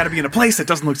 It's got to be in a place that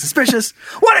doesn't look suspicious.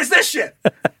 What is this shit?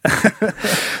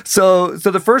 So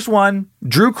the first one,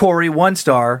 Drew Corey, 1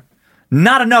 star,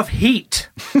 not enough heat.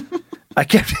 I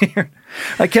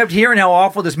kept hearing how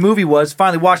awful this movie was.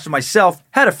 Finally watched it myself.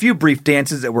 Had a few brief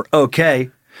dances that were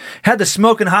okay. Had the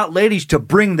smoking hot ladies to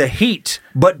bring the heat,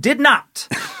 but did not.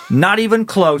 Not even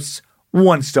close.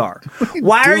 1 star.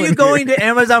 Why are you doing going to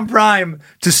Amazon Prime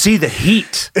to see the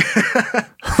heat?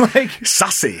 Like,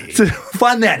 Sussy. to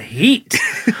find that heat.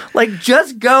 Like,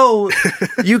 just go.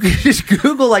 You can just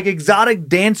Google like exotic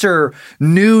dancer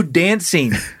nude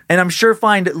dancing, and I'm sure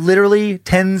find literally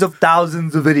tens of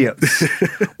thousands of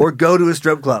videos. Or go to a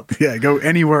strip club. Yeah, go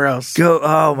anywhere else. Go.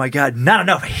 Oh my God, not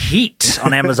enough heat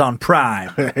on Amazon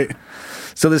Prime. Right.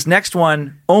 So this next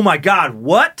one, oh my God,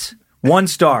 what? 1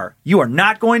 star. You are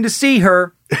not going to see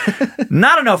her.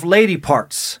 Not enough lady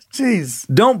parts.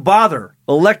 Jeez. Don't bother.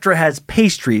 Electra has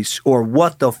pastries or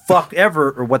what the fuck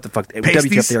ever, or what the fuck.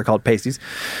 WTF, they are called pasties.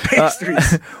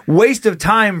 Pastries. Waste of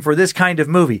time for this kind of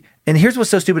movie. And here's what's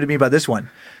so stupid to me about this one.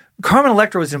 Carmen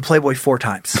Electra was in Playboy 4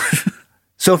 times.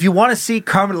 So if you want to see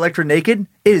Carmen Electra naked,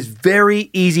 it is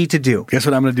very easy to do. Guess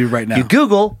what I'm going to do right now? You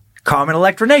Google Carmen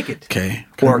Electra naked. Okay.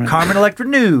 Or Carmen Electra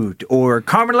nude. Or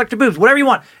Carmen Electra boobs. Whatever you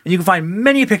want. And you can find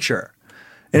many a picture.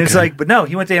 And it's like, but no,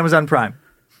 he went to Amazon Prime.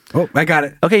 Oh, I got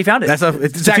it. Okay, you found it. It's a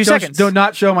Zach, few seconds. Do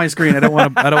not show my screen. I don't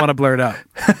want to blur it out.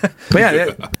 But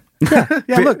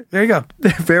yeah, look, there you go.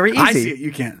 Very easy. I see it.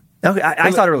 You can't. Okay,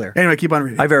 I saw it earlier. Anyway, keep on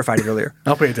reading. I verified it earlier.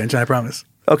 I'll pay attention. I promise.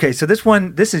 Okay, so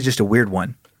this is just a weird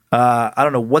one. I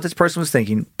don't know what this person was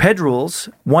thinking.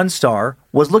 Pedrules, 1 star,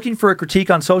 was looking for a critique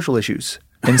on social issues.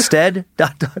 Instead,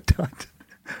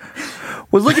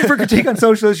 was looking for critique on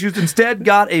social issues. Instead,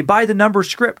 got a by-the-number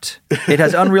script. It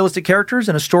has unrealistic characters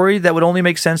and a story that would only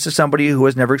make sense to somebody who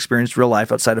has never experienced real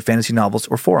life outside of fantasy novels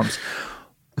or forums.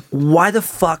 Why the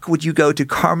fuck would you go to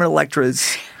Carmen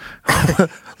Electra's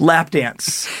lap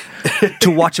dance to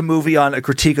watch a movie on a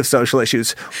critique of social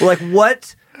issues? Like,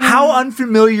 what? How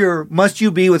unfamiliar must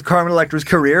you be with Carmen Electra's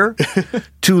career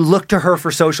to look to her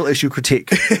for social issue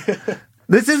critique?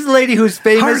 This is a lady who's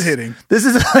famous. Hard-hitting. This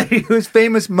is a lady who's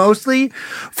famous mostly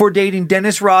for dating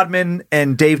Dennis Rodman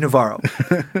and Dave Navarro.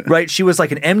 Right? She was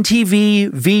like an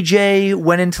MTV VJ,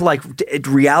 went into like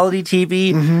reality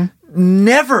TV. Mm-hmm.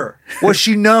 Never was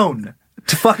she known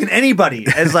to fucking anybody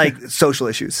as like social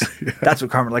issues. That's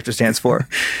what Carmen Electra stands for.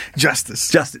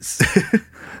 Justice.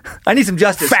 I need some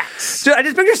justice. Facts. So I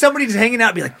just picture somebody just hanging out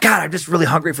and be like, God, I'm just really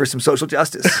hungry for some social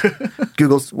justice.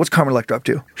 Google's, what's Carmen Electra up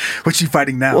to? What's she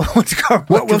fighting now? Well, what's Carmen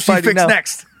What Electra will she fighting fix now?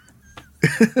 next? Big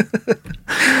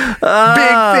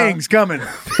things coming.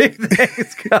 Big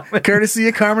things coming. Courtesy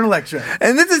of Carmen Electra.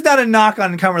 And this is not a knock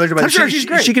on Carmen Electra, but I'm sure she's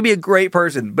great. She could be a great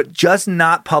person, but just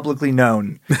not publicly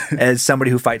known as somebody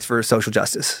who fights for social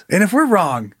justice. And if we're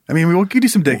wrong, I mean, we'll do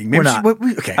some digging. Maybe We're not.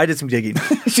 Okay. I did some digging.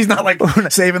 She's not like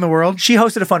saving the world. She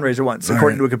hosted a fundraiser once,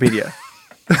 according to Wikipedia.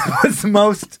 It's the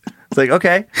most. It's like,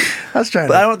 okay. I was trying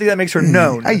But I don't think that makes her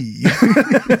known.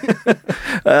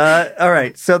 All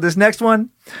right. So this next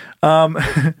one.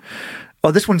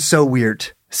 This one's so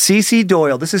weird. CC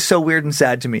Doyle. This is so weird and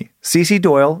sad to me. CC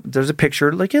Doyle. There's a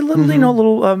picture, like a little,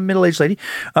 little middle-aged lady.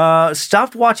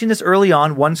 Stopped watching this early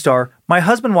on, 1 star. My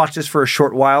husband watched this for a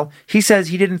short while. He says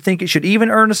he didn't think it should even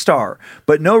earn a star,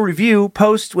 but no review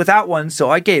post without one, so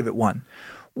I gave it 1.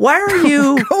 Why are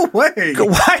you Go away.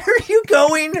 Why are you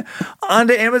going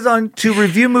onto Amazon to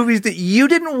review movies that you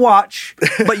didn't watch,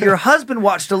 but your husband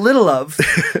watched a little of?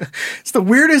 It's the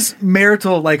weirdest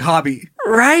marital like hobby.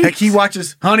 Right? Like he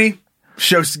watches, honey,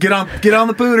 get on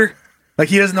the pooter. Like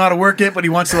he doesn't know how to work it, but he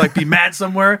wants to like be mad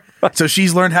somewhere. So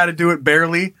she's learned how to do it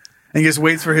barely. And he just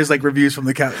waits for his like reviews from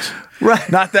the couch.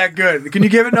 Right. Not that good. Can you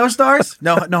give it no stars?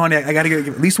 No, honey, I got to give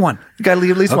it at least 1. You got to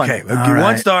leave at least 1. Okay, All give right.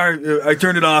 1 star. I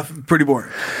turned it off. Pretty boring.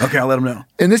 Okay, I'll let him know.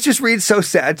 And this just reads so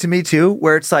sad to me too,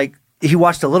 where it's like he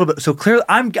watched a little bit. So clearly,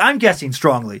 I'm guessing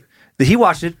strongly that he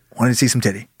watched it, wanted to see some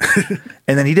titty,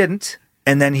 and then he didn't.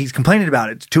 And then he's complaining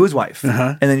about it to his wife.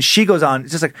 And then she goes on,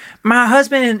 it's just like, my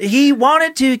husband, he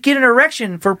wanted to get an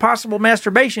erection for possible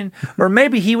masturbation, or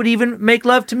maybe he would even make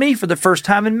love to me for the first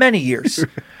time in many years.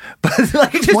 But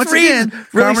like, it just Once reads again,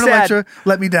 really Carmen sad. Electra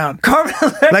let me down. Carmen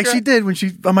Electra. Like she did when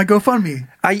she on my GoFundMe.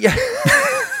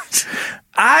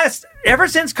 Ever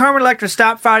since Carmen Electra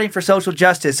stopped fighting for social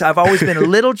justice, I've always been a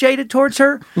little jaded towards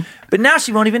her, but now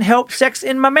she won't even help sex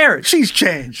in my marriage. She's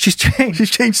changed. She's changed.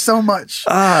 She's changed so much.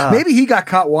 Maybe he got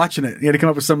caught watching it. He had to come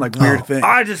up with some like weird thing.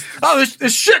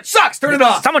 This shit sucks. Turn it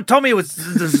off. Someone told me it was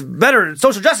this better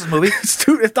social justice movie.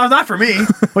 It's not for me.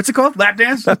 What's it called? Lap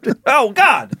dance? Oh,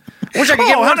 God. I wish I could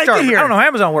get how'd 1 I star. get I here? don't know how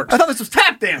Amazon works. I thought this was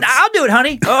tap dance. I'll do it,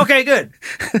 honey. Okay, good.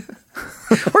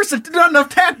 Where's not enough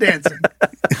tap dancing?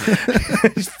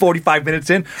 He's 45 minutes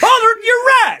in. Oh, you're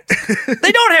right.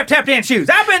 They don't have tap dance shoes.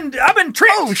 I've been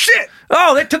tricked. Oh, shit.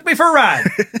 Oh, they took me for a ride.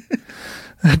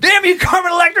 Damn you,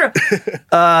 Carmen Electra.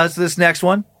 So this next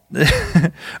one.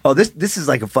 This is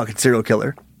like a fucking serial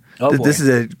killer. Oh, boy. This is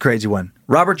a crazy one.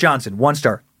 Robert Johnson, 1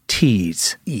 star.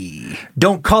 tease.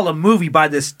 Don't call a movie by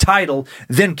this title,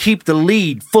 then keep the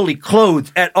lead fully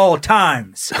clothed at all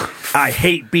times. I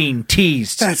hate being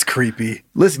teased. That's creepy.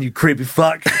 Listen, you creepy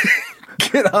fuck.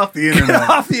 Get off the internet. Get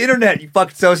off the internet, you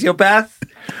fucking sociopath.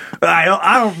 I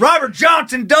don't. Robert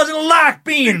Johnson doesn't like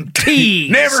being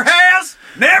teased. Never has,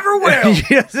 never will.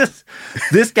 Yes,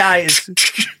 this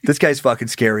guy's fucking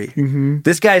scary.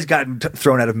 This guy's gotten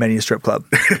thrown out of many a strip club.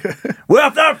 Well,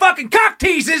 if they're fucking cock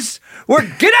teases,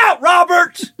 get out,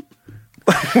 Robert.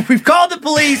 We've called the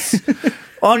police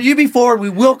on you before.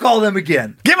 We will call them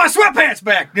again. Get my sweatpants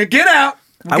back. Now get out.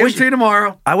 We'll get to you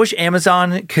tomorrow. I wish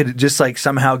Amazon could just like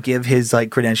somehow give his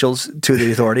like credentials to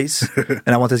the authorities, and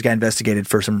I want this guy investigated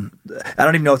for some. I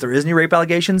don't even know if there is any rape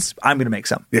allegations. I'm going to make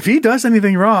some. If he does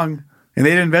anything wrong and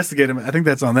they didn't investigate him, I think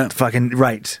that's on them. Fucking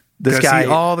right. This guy.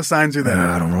 All the signs are there.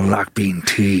 I don't like being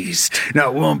teased.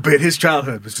 No, one bit. His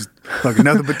childhood was just fucking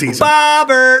nothing but teasing.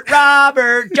 Robert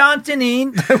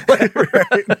Johnson. Whatever.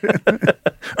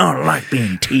 I don't like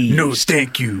being teased. No,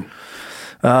 thank you.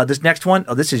 This next one,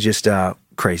 this is just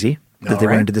crazy that they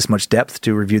went into this much depth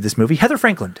to review this movie. Heather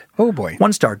Franklin. Oh, boy.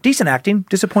 1 star. Decent acting,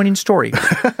 disappointing story.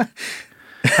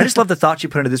 I just love the thought she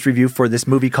put into this review for this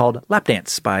movie called Lap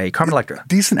Dance by Carmen Electra.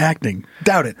 Decent acting.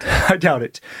 Doubt it. I doubt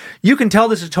it. You can tell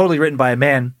this is totally written by a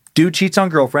man. Dude cheats on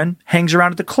girlfriend, hangs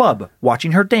around at the club,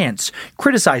 watching her dance,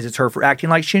 criticizes her for acting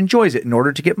like she enjoys it in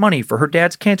order to get money for her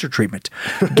dad's cancer treatment,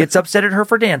 gets upset at her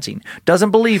for dancing,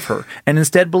 doesn't believe her, and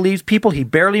instead believes people he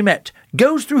barely met,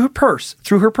 goes through her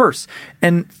purse,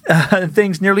 and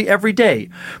things nearly every day,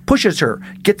 pushes her,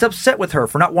 gets upset with her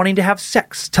for not wanting to have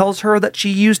sex, tells her that she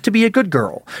used to be a good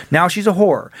girl, now she's a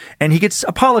whore, and he gets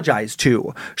apologized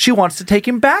to. She wants to take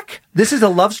him back? This is a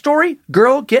love story?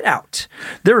 Girl, get out.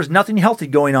 There is nothing healthy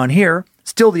going on here.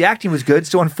 Still, the acting was good,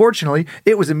 so unfortunately,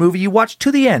 it was a movie you watched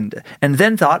to the end, and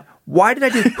then thought, why did I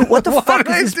do what the fuck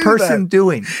is this person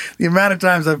doing? The amount of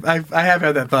times I have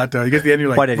had that thought, though. You get to the end, you're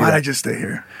like, why did I just stay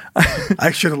here?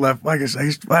 I should have left. Why did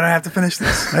I have to finish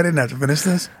this? I didn't have to finish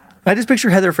this. I just picture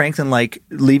Heather Franklin like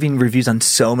leaving reviews on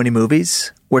so many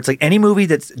movies where it's like any movie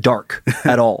that's dark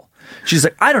at all. She's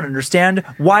like, I don't understand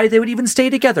why they would even stay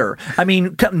together. I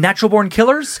mean, natural born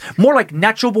killers? More like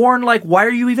natural born, like, why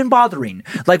are you even bothering?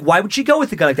 Like, why would she go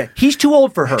with a guy like that? He's too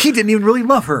old for her. He didn't even really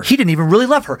love her.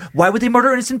 Why would they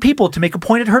murder innocent people to make a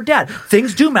point at her dad?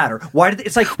 Things do matter. Why did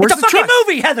it's like, it's a fucking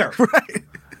movie, Heather! Right.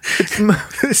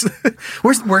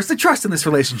 Where's the trust in this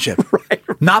relationship? Right.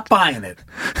 Not buying it.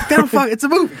 It's a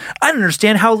movie. I don't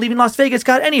understand how Leaving Las Vegas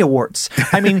got any awards.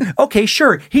 I mean, okay,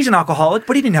 sure, he's an alcoholic,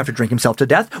 but he didn't have to drink himself to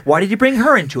death. Why did he bring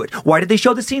her into it? Why did they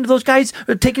show the scene of those guys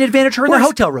taking advantage of her in the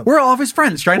hotel room? We're all of his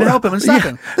friends trying to help him and stop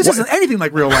him. This isn't anything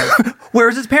like real life.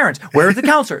 Where's his parents? Where's the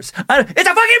counselors? It's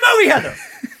a fucking movie, Heather!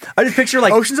 I just picture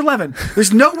like Ocean's 11.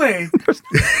 There's no way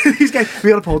these guys be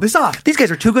able to pull this off. These guys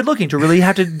are too good looking to really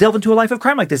have to delve into a life of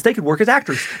crime like this. They could work as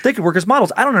actors. They could work as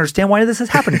models. I don't understand why this is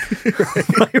happening.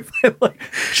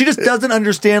 She just doesn't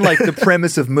understand like the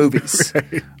premise of movies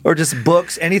or just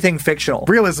books, anything fictional.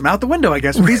 Realism out the window, I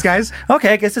guess, for these guys.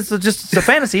 Okay, I guess it's just a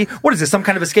fantasy. What is this? Some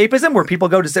kind of escapism where people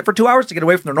go to sit for 2 hours to get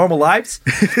away from their normal lives?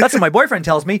 That's what my boyfriend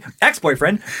tells me.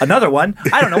 Ex-boyfriend, another one.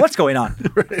 I don't know what's going on.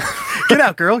 Get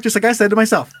out, girl. Just like I said to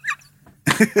myself.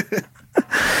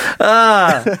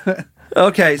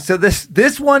 Okay, so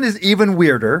this one is even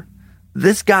weirder.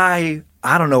 This guy,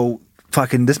 I don't know,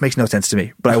 fucking, this makes no sense to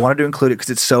me, but I wanted to include it because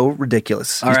it's so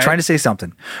ridiculous. He's trying to say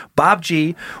something. Bob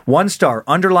G, 1 star,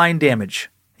 underlying damage.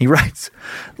 He writes,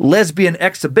 lesbian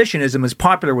exhibitionism is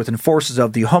popular with enforcers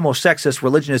of the homosexist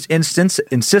religionist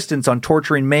insistence on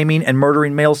torturing, maiming, and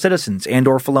murdering male citizens and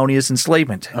or felonious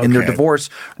enslavement in their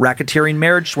divorce, racketeering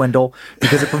marriage swindle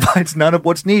because it provides none of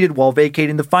what's needed while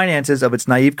vacating the finances of its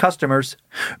naive customers.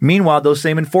 Meanwhile, those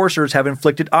same enforcers have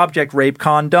inflicted object rape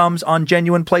condoms on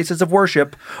genuine places of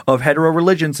worship of hetero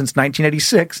religion since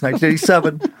 1986,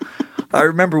 1987. I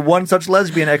remember one such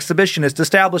lesbian exhibitionist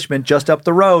establishment just up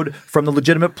the road from the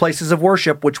legitimate places of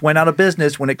worship, which went out of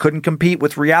business when it couldn't compete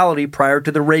with reality prior to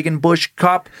the Reagan-Bush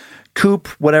coup,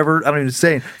 whatever, I don't even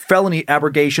say, felony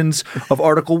abrogations of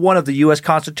Article 1 of the U.S.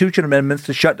 Constitution amendments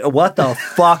to shut... What the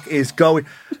fuck is going...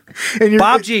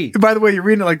 Bob G. By the way, you're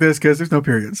reading it like this because there's no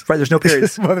periods. Right, there's no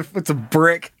periods. It's a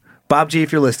brick. Bob G.,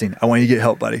 if you're listening, I want you to get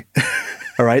help, buddy.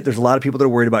 All right? There's a lot of people that are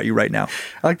worried about you right now.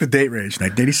 I like the date range.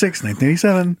 1986,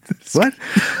 1987. What?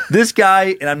 This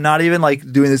guy, and I'm not even like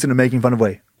doing this in a making fun of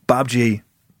way. Bob G.,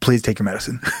 please take your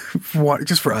medicine. What?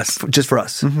 Just for us. Just for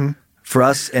us. Mm-hmm. For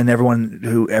us and everyone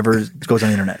who ever goes on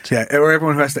the internet. Yeah, or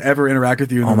everyone who has to ever interact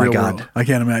with you in the real world. I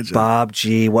can't imagine. Bob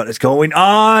G., what is going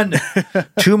on?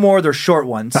 2 more, they're short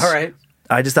ones. All right.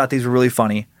 I just thought these were really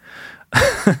funny.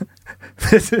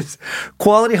 This is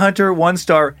Quality Hunter, 1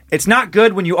 star. It's not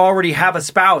good when you already have a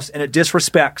spouse and it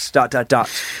disrespects ...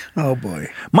 Oh, boy.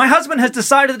 My husband has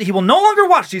decided that he will no longer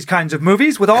watch these kinds of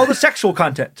movies with all the sexual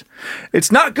content.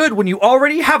 It's not good when you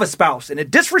already have a spouse and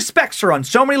it disrespects her on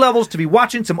so many levels to be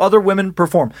watching some other women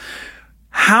perform.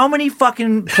 How many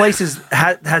fucking places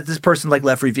has this person like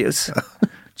left reviews?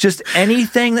 Just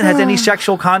anything that has any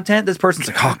sexual content, this person's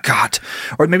like, oh, God.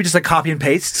 Or maybe just like copy and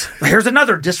paste. Here's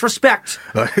another disrespect.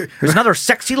 There's another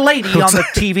sexy lady on the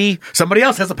TV. Somebody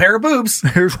else has a pair of boobs.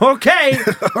 Okay.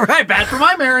 All right, bad for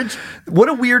my marriage. What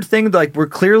a weird thing. Like, we're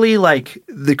clearly like,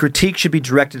 the critique should be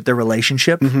directed at their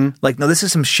relationship. Like, no, this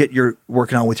is some shit you're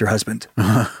working on with your husband.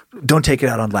 Don't take it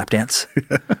out on lap dance.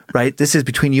 Right? This is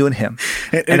between you and him.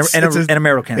 And a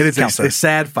marital counselor. It is a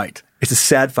sad fight. It's a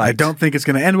sad fight. I don't think it's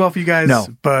going to end well for you guys. No.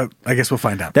 But I guess we'll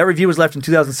find out. That review was left in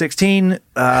 2016.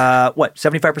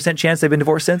 75% chance they've been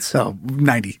divorced since? Oh,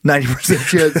 90. 90%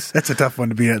 chance. That's a tough one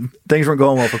to be in. Things weren't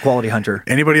going well for Quality Hunter.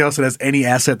 Anybody else that has any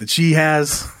asset that she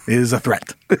has is a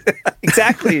threat.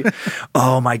 Exactly.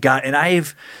 Oh my God. And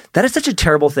that is such a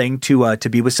terrible thing to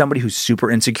be with somebody who's super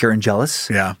insecure and jealous.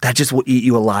 Yeah. That just will eat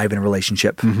you alive in a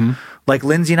relationship. Like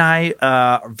Lindsay and I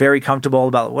are very comfortable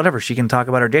about whatever. She can talk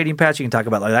about her dating past. She can talk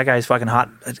about like that guy's fucking hot.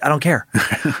 I don't care.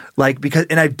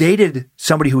 And I've dated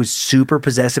somebody who was super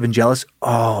possessive and jealous.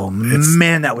 Oh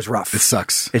man, that was rough. It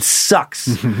sucks. It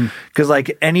sucks. Because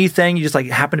like anything, you just like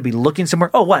happen to be looking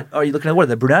somewhere. Oh, what? Are you looking at what?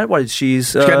 The brunette? What?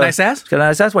 She's got a nice ass? She's got a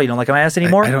nice ass? Why, you don't like my ass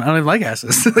anymore? I don't even like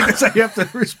asses. Like, that's how you have to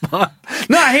respond.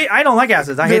 No, I don't like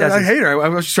asses. I hate asses. I hate her. I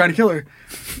was just trying to kill her.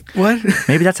 What?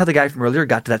 Maybe that's how the guy from earlier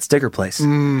got to that sticker place.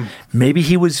 Maybe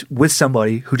he was with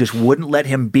somebody who just wouldn't let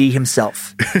him be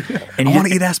himself. And I want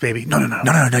to eat ass, baby. No,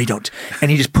 you don't.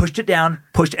 And he just pushed it down,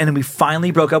 and then we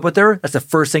finally broke up with her. That's the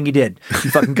first thing he did. He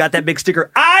fucking got that big sticker.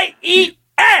 I eat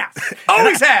ass.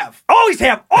 Always have.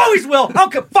 Always will. I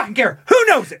don't fucking care. Who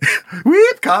knows it?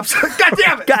 Weep, cops. God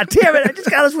damn it. I just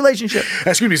got this relationship.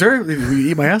 Excuse me, sir. Will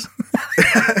you eat my ass?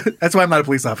 That's why I'm not a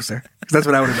police officer. That's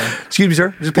what I would have done. Excuse me,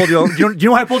 sir. I just pulled you over. Do you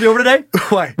know why I pulled you over today?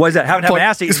 Why? Why is that? Haven't had my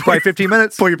ass eaten in probably 15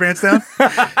 minutes. Pull your pants down.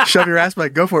 Shove your ass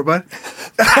back. Go for it, bud.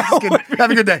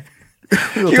 Have a good day.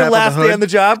 Your last day on the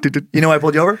job. You know why I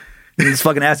pulled you over? This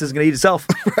fucking ass isn't going to eat itself.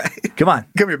 Right. Come on.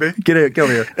 Come here, baby. Get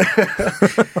over here.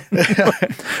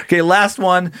 Okay, last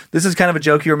one. This is kind of a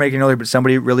joke you were making earlier, but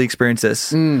somebody really experienced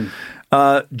this.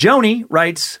 Joni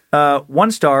writes,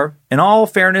 1 star. In all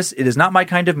fairness, it is not my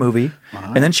kind of movie.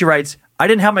 And then she writes, I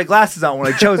didn't have my glasses on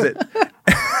when I chose it.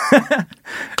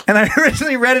 And I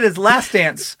originally read it as Last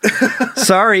Dance.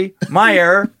 Sorry, my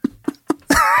error.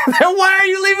 Then why are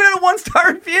you leaving it a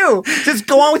 1-star review? Just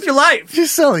go on with your life.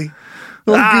 She's silly.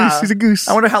 Goose. She's a goose.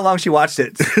 I wonder how long she watched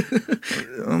it.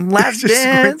 Last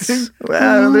Dance.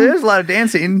 Well, there's a lot of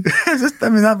dancing.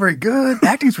 Not very good.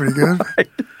 Acting's pretty good. Right.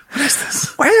 What is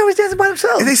this? Why are they always dancing by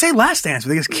themselves? If they say last dance, but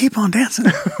they just keep on dancing.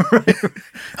 Right.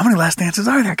 How many last dances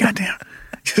are there? Goddamn.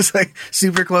 Just like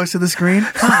super close to the screen.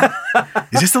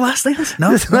 Is this the last dance?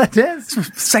 No. This last dance?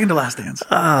 Second to last dance.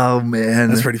 Oh, man.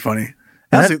 That's pretty funny.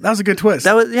 That was a good twist.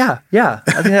 That was yeah.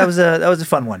 I think that was a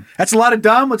fun one. That's a lot of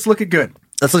dumb. Let's look at good.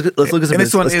 Let's look at some. And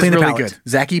this one is clean really good.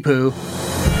 Zacky Poo.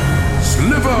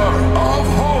 Sliver of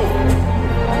hope.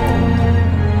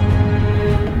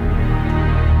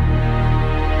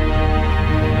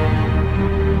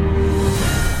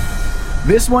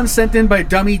 This one sent in by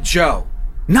Dummy Joe.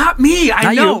 Not me.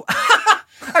 I know.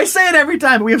 I say it every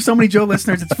time, but we have so many Joe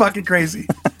listeners. It's fucking crazy.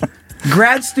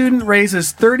 Grad student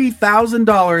raises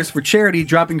 $30,000 for charity,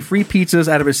 dropping free pizzas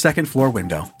out of his second floor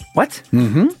window. What?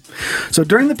 So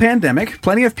during the pandemic,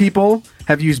 plenty of people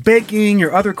have used baking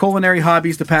or other culinary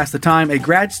hobbies to pass the time. A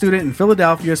grad student in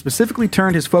Philadelphia specifically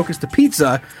turned his focus to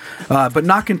pizza, but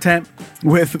not content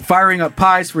with firing up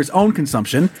pies for his own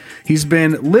consumption. He's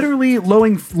been literally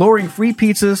lowering free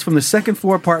pizzas from the second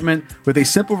floor apartment with a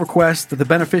simple request that the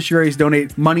beneficiaries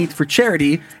donate money for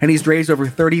charity, and he's raised over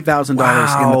 $30,000 in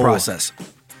the process.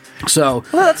 So,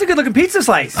 well, that's a good looking pizza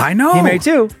slice. I know. He made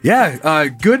too. Yeah.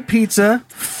 Good Pizza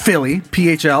Philly,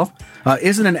 PHL,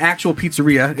 isn't an actual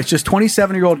pizzeria. It's just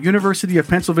 27-year-old University of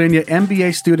Pennsylvania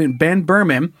MBA student Ben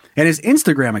Berman and his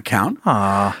Instagram account.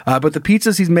 But the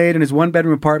pizzas he's made in his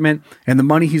one-bedroom apartment and the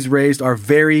money he's raised are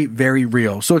very, very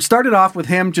real. So it started off with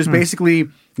him just basically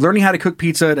learning how to cook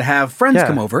pizza to have friends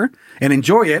come over and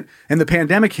enjoy it. And the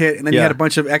pandemic hit, and then he had a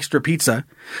bunch of extra pizza.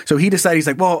 So he decided, he's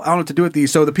like, well, I don't know what to do with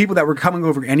these. So the people that were coming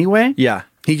over anyway,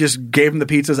 he just gave them the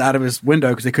pizzas out of his window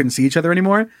because they couldn't see each other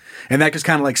anymore. And that just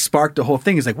kind of like sparked the whole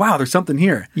thing. He's like, wow, there's something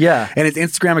here. Yeah. And his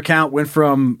Instagram account went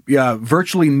from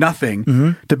virtually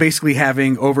nothing to basically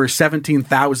having over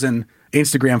 17,000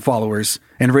 Instagram followers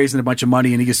and raising a bunch of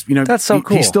money. And he just, that's so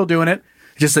cool. He's still doing it.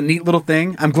 Just a neat little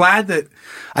thing. I'm glad that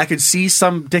I could see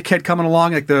some dickhead coming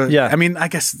along. Like I mean, I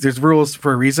guess there's rules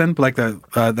for a reason, but like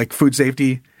the like food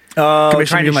safety. Trying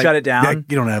to being like, shut it down. Yeah,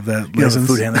 you don't have that You don't have a license.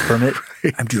 food handling permit.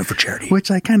 I'm doing it for charity. Which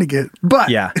I kind of get. But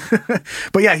Yeah.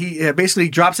 but yeah, he basically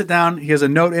drops it down. He has a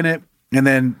note in it, and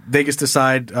then Vegas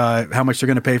decide how much they're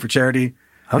going to pay for charity.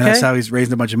 And Okay. that's how he's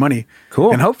raising a bunch of money.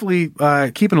 Cool. And hopefully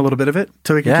keeping a little bit of it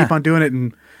so he can Yeah. keep on doing it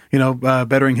and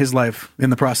bettering his life in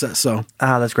the process. So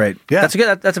That's great. Yeah. That's a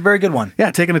good. That's a very good one. yeah,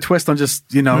 taking a twist on just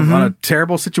on a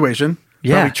terrible situation.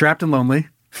 Yeah. Probably trapped and lonely.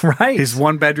 Right. His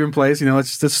 1-bedroom place. It's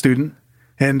just a student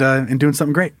and doing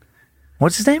something great.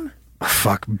 What's his name?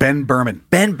 Fuck, Ben Berman.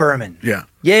 Ben Berman. Yeah.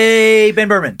 Yay, Ben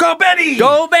Berman. Go Benny!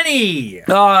 Go Benny.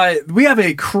 We have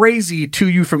a crazy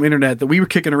 2U from internet that we were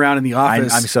kicking around in the I'm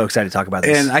office. so excited to talk about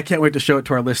this. And I can't wait to show it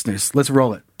to our listeners. Let's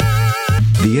roll it.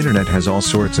 The internet has all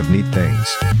sorts of neat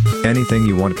things. Anything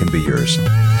you want can be yours.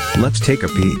 Let's take a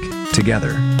peek,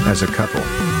 together, as a couple.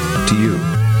 To you,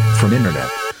 from internet.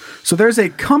 So there's a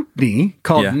company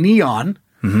called Yeah. Neon,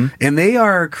 and they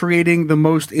are creating the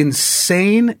most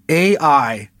insane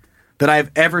AI that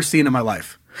I've ever seen in my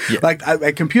life. Yeah.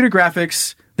 Like computer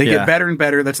graphics, they Yeah. get better and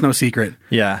better. That's no secret.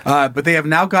 Yeah. But they have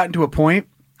now gotten to a point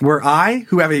where I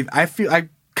would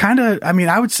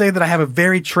say that I have a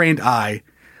very trained eye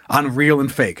on real and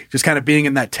fake, just kind of being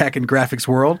in that tech and graphics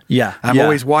world. Yeah. I'm Yeah.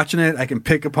 always watching it. I can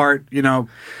pick apart,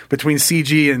 between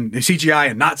CGI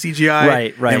and not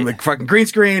CGI. Right. And like fucking green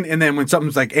screen. And then when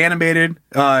something's like animated,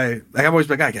 I'm always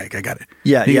like, I got it.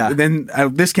 Yeah. Then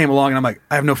this came along and I'm like,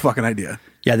 I have no fucking idea.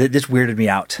 Yeah, this weirded me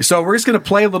out. So we're just going to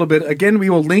play a little bit. Again, we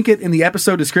will link it in the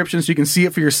episode description so you can see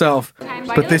it for yourself.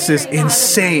 But this is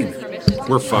insane.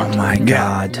 We're fucked. Oh my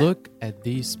God. Look at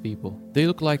these people. They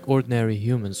look like ordinary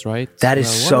humans, right? That is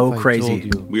Well, so what if I crazy.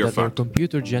 told you We are that they're fucked.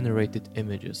 computer-generated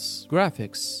images,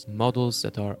 graphics, models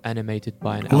that are animated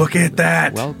by an Look at algorithm.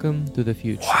 that. Welcome to the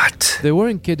future. What? They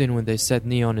weren't kidding when they said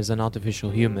Neon is an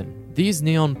artificial human. These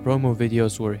Neon promo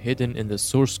videos were hidden in the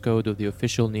source code of the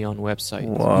official Neon website.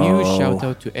 Huge shout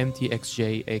out to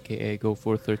MTXJ, aka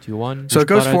Go431. So it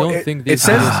goes but for- I don't it- think it these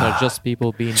says- videos are just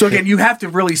people being. So again, you have to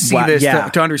really see Wow, this yeah.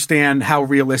 to understand how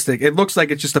realistic. It looks like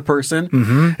it's just a person.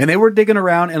 And they were digging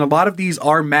around, and a lot of these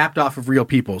are mapped off of real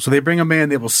people. So they bring them in,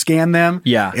 they will scan them,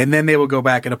 Yeah. and then they will go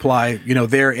back and apply,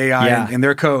 their AI Yeah. and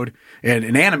their code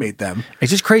and animate them. It's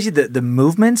just crazy the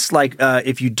movements. Like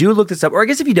if you do look this up, or I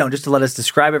guess if you don't, just to let us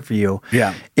describe it for you.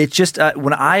 Yeah. It's just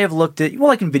when I have looked at,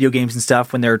 like in video games and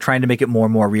stuff, when they're trying to make it more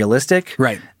and more realistic.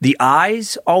 Right. The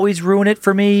eyes always ruin it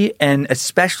for me, and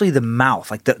especially the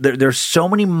mouth. Like there's so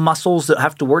many muscles that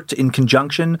have to work in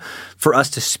conjunction for us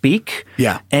to speak.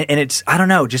 Yeah. And it's, I don't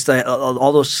know, just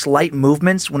all those slight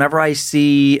movements. Whenever I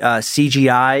see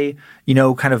CGI,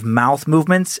 kind of mouth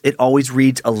movements, it always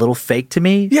reads a little fake to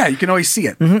me. Yeah, you can always see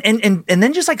it. And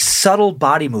then just like subtle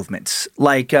body movements.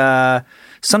 Like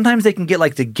sometimes they can get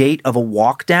like the gait of a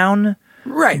walk down.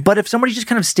 Right. But if somebody's just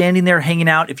kind of standing there hanging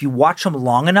out, if you watch them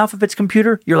long enough of its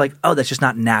computer, you're like, oh, that's just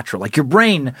not natural. Like your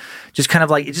brain just kind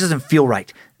of like, it just doesn't feel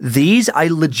right. These, I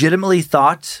legitimately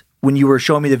thought when you were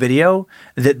showing me the video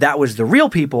that was the real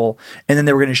people, and then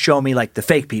they were going to show me like the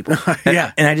fake people.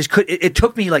 Yeah. And I just it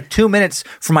took me like 2 minutes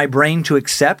for my brain to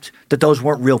accept that those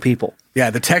weren't real people.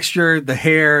 Yeah, the texture, the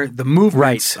hair, the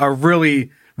movements are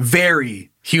really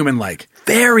very human-like.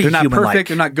 Very They're not human-like. perfect.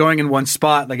 They're not going in one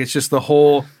spot. Like it's just the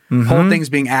whole thing's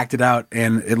being acted out,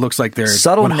 and it looks like they're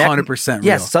Subtle 100% neck, real.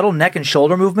 yeah, subtle neck and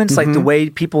shoulder movements, like the way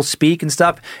people speak and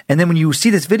stuff. And then when you see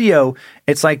this video,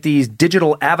 it's like these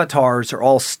digital avatars are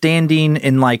all standing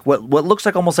in like what looks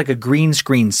like almost like a green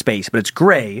screen space, but it's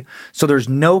gray, so there's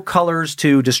no colors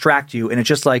to distract you, and it's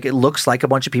just like it looks like a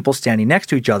bunch of people standing next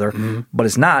to each other, but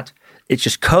it's not. It's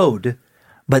just code.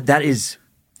 But that is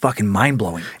fucking mind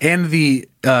blowing. And the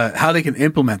how they can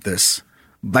implement this.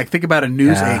 Like think about a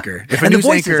news anchor. If a And the news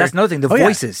voices, anchor, that's another thing, the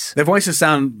voices. The voices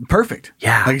sound perfect.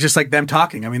 Yeah. Like just like them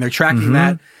talking. I mean, they're tracking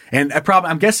that, and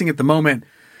I'm guessing at the moment,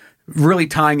 really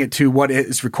tying it to what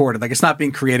is recorded. Like it's not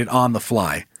being created on the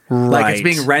fly. Like it's Right.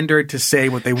 being rendered to say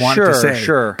what they want it to say.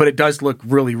 Sure. But it does look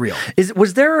really real.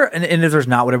 Was there, and if there's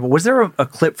not, whatever, was there a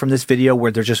clip from this video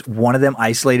where there's just one of them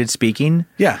isolated speaking?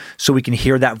 Yeah. So we can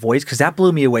hear that voice? Because that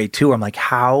blew me away too. I'm like,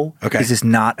 how is this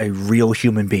not a real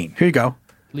human being? Here you go.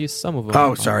 At least some of them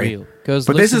Oh, are sorry. real. Because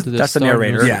But this is- that's the Star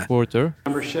narrator. News Yeah. reporter.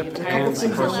 Membership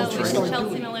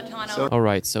All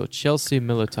right, so Chelsea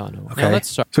Militano. Okay. Now let's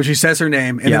start. So she says her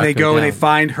name, and Yeah. then they go and they down.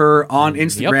 find her on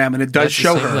Instagram, Yep, and it does that's the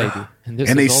show same her. lady. And, this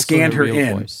And they is also scanned her her real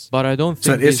in. voice. But I don't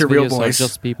So think it is these her real videos voice. are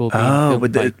just people being Oh, filmed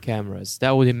but by cameras.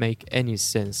 That wouldn't make any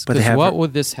sense. But they Because have what her-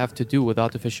 would this have to do with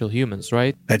artificial humans,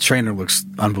 right? That trainer looks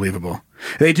unbelievable.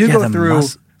 They do Yeah, go the through.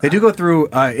 They do go through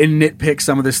and nitpick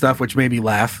some of this stuff, which made me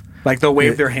laugh. Like they'll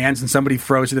wave their hands and somebody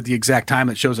throws it at the exact time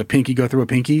that shows a pinky go through a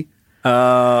pinky.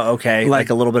 Okay. Like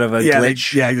a little bit of a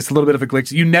glitch. Yeah, just a little bit of a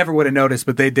glitch. You never would have noticed,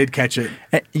 but they did catch it.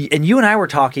 And you and I were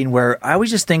talking where I always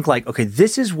just think like, okay,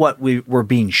 this is what we're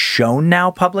being shown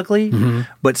now publicly,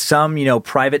 but some,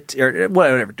 private or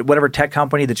whatever tech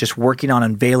company that's just working on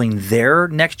unveiling their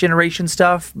next generation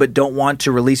stuff, but don't want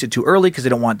to release it too early because they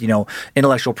don't want,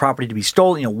 intellectual property to be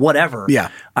stolen, whatever. Yeah.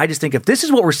 I just think if this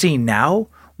is what we're seeing now,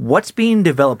 what's being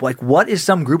developed? Like, what is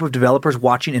some group of developers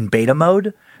watching in beta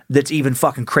mode that's even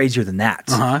fucking crazier than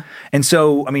that? And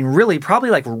so, I mean, really, probably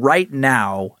like right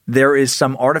now, there is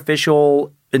some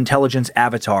artificial intelligence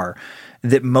avatar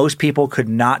that most people could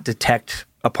not detect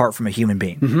apart from a human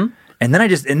being. And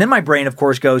then my brain, of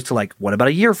course, goes to like, what about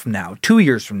a year from now, 2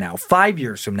 years from now, 5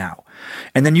 years from now?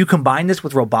 And then you combine this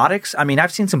with robotics. I mean,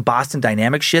 I've seen some Boston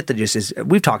Dynamics shit that just is,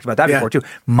 we've talked about that before too,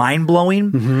 mind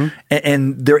blowing.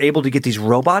 And they're able to get these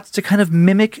robots to kind of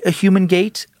mimic a human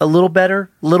gait a little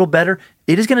better.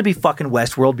 It is going to be fucking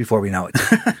Westworld before we know it.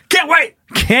 Can't wait.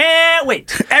 Can't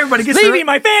wait. Everybody gets leaving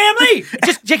my family.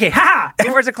 Just JK, ha!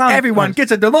 Where's the clown? Everyone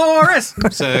gets a Dolores.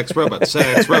 Sex robots.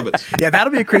 Yeah,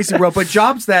 that'll be a crazy world. But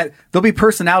jobs that there'll be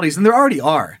personalities, and there already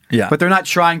are. Yeah. But they're not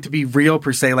trying to be real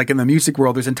per se. Like in the music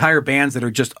world, there's entire bands that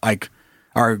are just like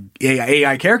are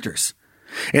AI characters,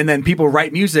 and then people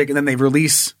write music and then they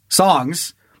release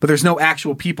songs, but there's no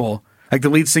actual people. Like the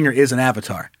lead singer is an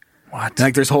avatar. What? And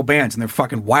like there's whole bands, and they're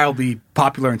fucking wildly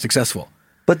popular and successful.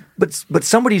 But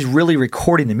somebody's really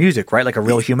recording the music, right? Like a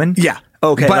real human? Yeah.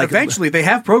 Okay. But eventually they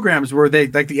have programs where they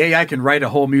like the AI can write a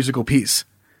whole musical piece.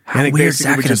 How weird is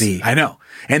that going to be? I know.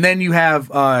 And then you have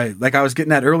like I was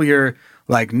getting at earlier,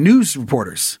 like news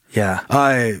reporters. Yeah.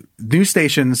 News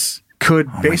stations could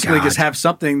basically just have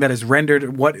something that is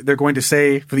rendered what they're going to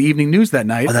say for the evening news that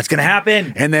night. Oh, that's going to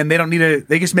happen. And then they don't need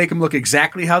they just make them look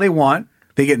exactly how they want.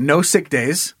 They get no sick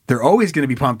days. They're always going to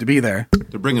be pumped to be there.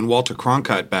 They're bringing Walter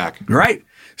Cronkite back. Right.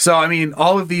 So, I mean,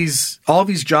 all of these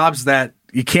jobs that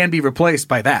you can be replaced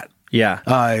by that. Yeah.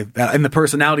 In the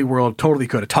personality world, totally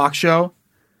could. A talk show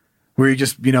where you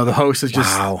just, the host is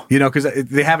just, because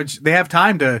they have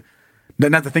time to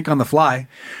not to think on the fly.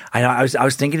 I know. I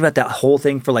was thinking about that whole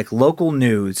thing for like local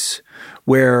news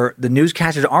where the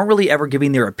newscasters aren't really ever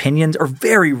giving their opinions, or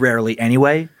very rarely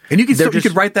anyway. And you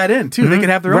could write that in too. They can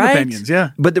have their own opinions.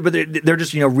 Yeah. But they're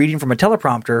just, reading from a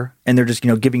teleprompter, and they're just,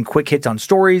 giving quick hits on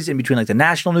stories in between like the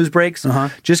national news breaks.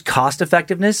 Just cost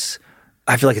effectiveness.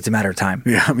 I feel like it's a matter of time.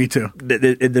 Yeah, me too.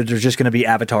 There's just going to be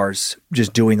avatars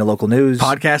just doing the local news.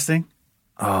 Podcasting.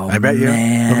 Oh, I bet you.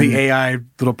 man. There'll be AI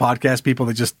little podcast people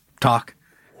that just talk.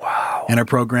 Wow. And are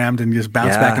programmed and just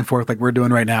bounce back and forth like we're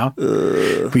doing right now.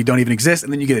 But you don't even exist.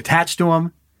 And then you get attached to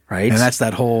them. Right. And that's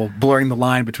that whole blurring the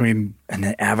line between. And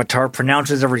the avatar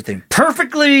pronounces everything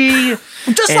perfectly.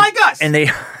 Just like us. And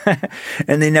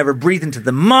they never breathe into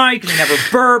the mic. And they never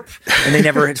burp. And they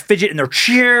never fidget in their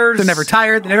chairs. They're never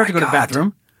tired. They never have to go to the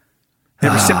bathroom. They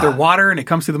never sip their water and it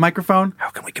comes through the microphone.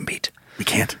 How can we compete? We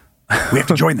can't. We have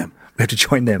to join them. We have to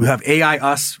join them. We have AI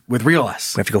us with real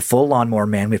us. We have to go full lawnmower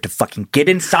man. We have to fucking get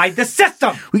inside the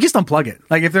system. We just unplug it.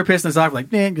 Like if they're pissing us off, like,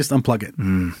 just unplug it.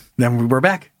 Then we're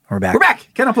back. We're back.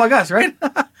 Can't unplug us, right?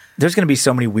 There's going to be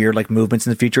so many weird like movements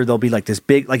in the future. There'll be like this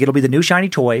big, like it'll be the new shiny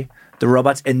toy, the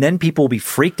robots, and then people will be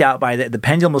freaked out by the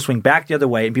pendulum will swing back the other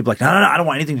way, and people are like, no, I don't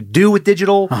want anything to do with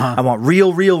digital. I want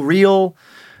real.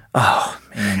 Oh,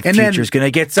 man. The future's going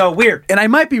to get so weird. And I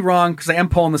might be wrong because I am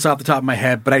pulling this off the top of my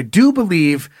head, but I do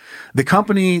believe the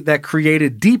company that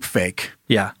created Deepfake,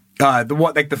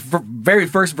 the very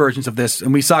first versions of this,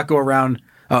 and we saw it go around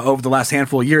over the last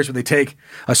handful of years where they take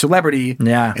a celebrity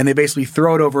and they basically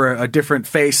throw it over a different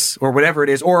face or whatever it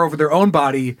is, or over their own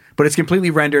body, but it's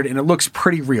completely rendered and it looks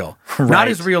pretty real. Right. Not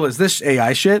as real as this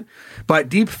AI shit, but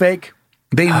Deepfake,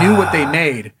 they knew what they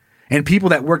made. And people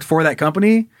that worked for that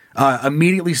company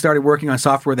immediately started working on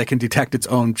software that can detect its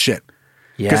own shit.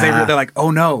 Because they're like,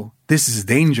 oh no, this is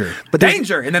danger. But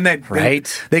danger! And then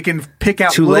they can pick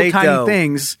out little tiny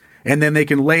things, and then they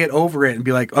can lay it over it and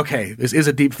be like, okay, this is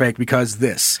a deep fake because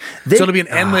this. So it'll be an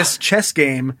endless chess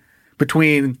game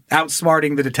between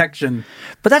outsmarting the detection.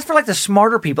 But that's for like the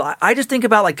smarter people. I just think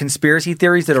about like conspiracy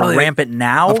theories that are rampant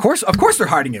now. Of course they're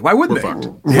hiding it. Why wouldn't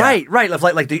they?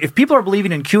 Right. If people are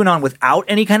believing in QAnon without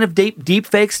any kind of deep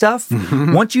fake stuff,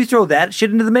 once you throw that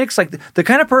shit into the mix, like the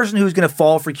kind of person who's going to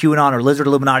fall for QAnon or Lizard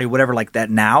Illuminati or whatever like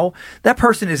that now, that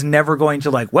person is never going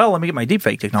to like, well, let me get my deep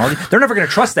fake technology. They're never going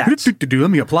to trust that. Let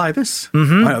me apply this.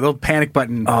 They'll panic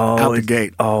button out the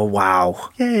gate. Oh, wow.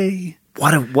 Yay.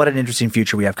 What an interesting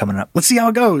future we have coming up. Let's see how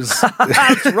it goes.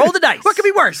 Let's roll the dice. What could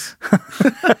be worse?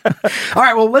 All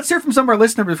right, well, let's hear from some of our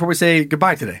listeners before we say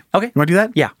goodbye today. Okay. You want to do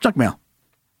that? Yeah. Junk mail.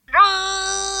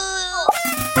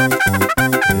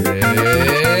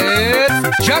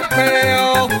 It's Junk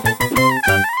Mail.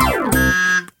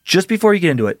 Just before you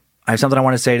get into it, I have something I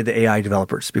want to say to the AI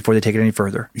developers before they take it any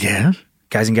further. Yeah.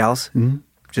 Guys and gals,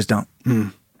 just don't.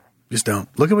 Just don't.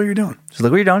 Look at what you're doing. Just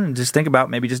look what you're doing and just think about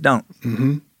maybe just don't.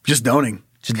 Just doning.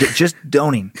 Just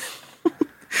doning.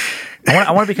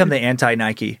 I want to become the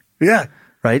anti-Nike. Yeah.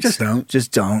 Right? Just don't.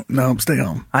 Just don't. No, stay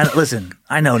home. Listen,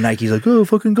 I know Nike's like, oh,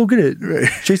 fucking go get it. Right.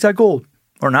 Chase that gold.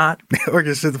 Or not. Or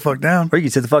just sit the fuck down. Or you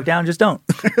can sit the fuck down, just don't.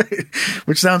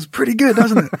 Which sounds pretty good,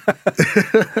 doesn't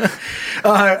it?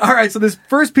 All right, so this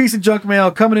first piece of junk mail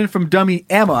coming in from dummy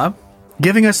Emma,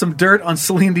 giving us some dirt on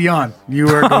Celine Dion. You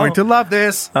are going to love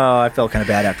this. Oh, I felt kind of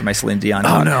bad after my Celine Dion.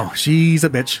 Oh, no. She's a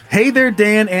bitch. Hey there,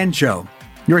 Dan and Joe.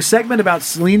 Your segment about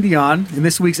Celine Dion in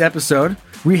this week's episode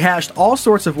rehashed all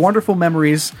sorts of wonderful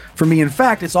memories for me. In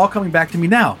fact, it's all coming back to me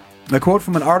now. A quote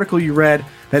from an article you read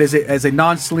that is as a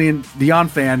non-Celine Dion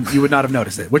fan, you would not have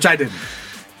noticed it, which I didn't.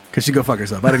 Because she go fuck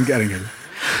herself. I didn't get it.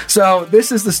 So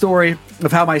this is the story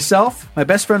of how myself, my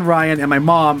best friend Ryan, and my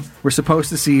mom were supposed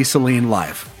to see Celine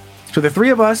live. So the three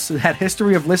of us had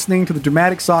history of listening to the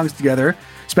dramatic songs together,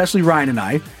 especially Ryan and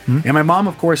I. And my mom,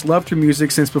 of course, loved her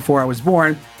music since before I was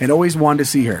born and always wanted to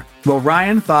see her. Well,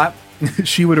 Ryan thought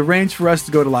she would arrange for us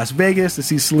to go to Las Vegas to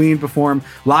see Celine perform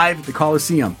live at the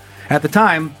Coliseum. At the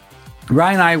time,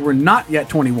 Ryan and I were not yet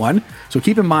 21, so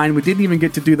keep in mind we didn't even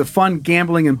get to do the fun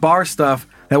gambling and bar stuff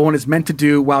that one is meant to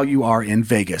do while you are in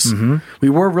Vegas. We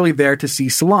were really there to see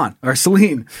Celine.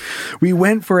 We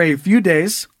went for a few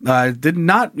days, did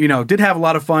have a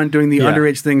lot of fun doing the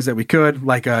underage things that we could,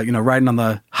 like riding on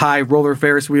the high roller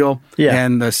Ferris wheel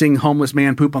and seeing homeless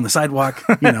man poop on the sidewalk,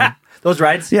 Those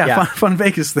rides? Yeah. Fun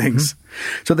Vegas things.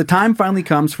 So the time finally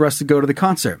comes for us to go to the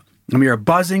concert, and we are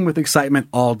buzzing with excitement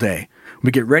all day. We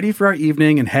get ready for our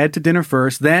evening and head to dinner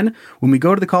first. Then, when we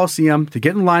go to the Coliseum to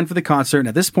get in line for the concert, and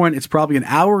at this point, it's probably an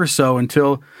hour or so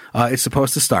until it's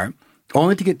supposed to start,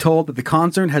 only to get told that the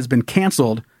concert has been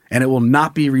canceled and it will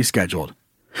not be rescheduled.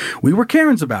 We were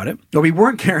Karens about it, or we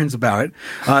weren't Karens about it,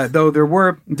 though there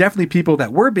were definitely people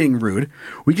that were being rude.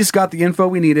 We just got the info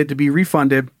we needed to be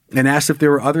refunded and asked if there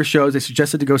were other shows they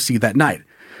suggested to go see that night.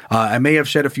 I may have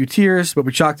shed a few tears, but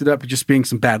we chalked it up to just being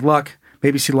some bad luck.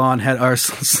 Maybe Celine had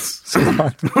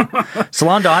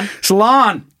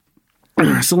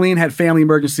Celine had family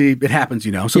emergency. It happens,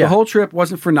 So the whole trip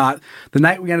wasn't for naught. The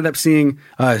night we ended up seeing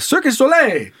Cirque du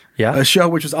Soleil, a show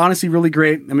which was honestly really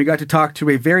great. And we got to talk to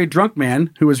a very drunk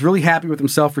man who was really happy with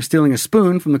himself for stealing a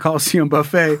spoon from the Coliseum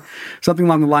buffet. Something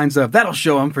along the lines of, that'll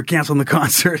show him for canceling the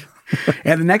concert.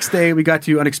 And the next day we got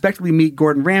to unexpectedly meet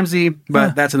Gordon Ramsay,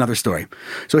 but that's another story.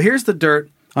 So here's the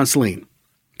dirt on Celine.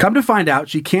 Come to find out,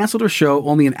 she canceled her show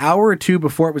only an hour or two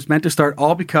before it was meant to start,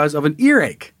 all because of an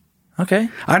earache. Okay.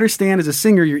 I understand as a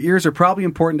singer, your ears are probably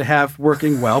important to have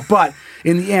working well, but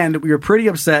in the end, we were pretty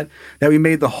upset that we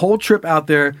made the whole trip out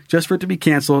there just for it to be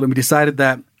canceled, and we decided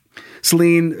that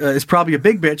Celine is probably a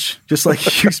big bitch, just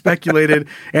like you speculated,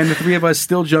 and the three of us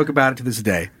still joke about it to this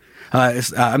day.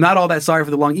 I'm not all that sorry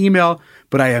for the long email,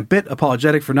 but I am a bit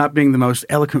apologetic for not being the most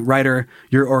eloquent writer.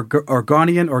 Your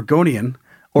Oregonian.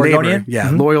 Neighbor,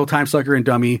 loyal time sucker and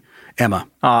dummy, Emma.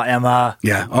 Emma.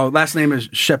 Yeah. Oh, last name is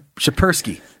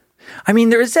Shapersky. I mean,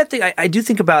 there is that thing. I do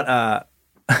think about.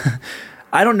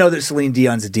 I don't know that Celine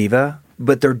Dion's a diva,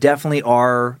 but there definitely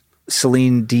are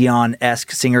Celine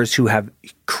Dion-esque singers who have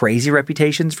crazy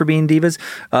reputations for being divas.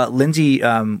 Lindsay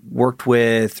worked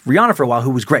with Rihanna for a while,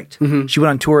 who was great. She went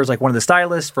on tour as like one of the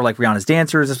stylists for like Rihanna's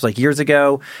dancers. This was like years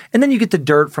ago, and then you get the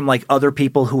dirt from like other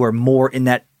people who are more in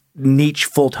that niche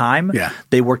full time. Yeah.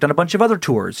 They worked on a bunch of other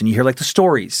tours and you hear like the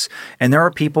stories. And there are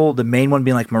people, the main one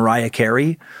being like Mariah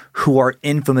Carey, who are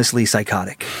infamously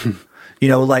psychotic.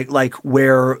 Like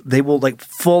where they will like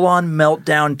full on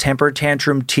meltdown, temper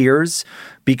tantrum tears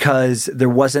because there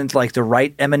wasn't like the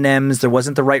right M&Ms, there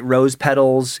wasn't the right rose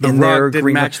petals in there.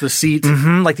 Didn't match the seat.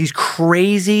 Like these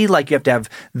crazy, like you have to have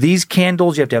these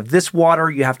candles, you have to have this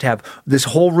water, you have to have this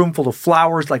whole room full of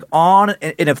flowers, like on.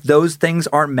 And if those things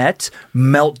aren't met,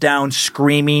 meltdown,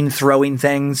 screaming, throwing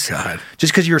things. God.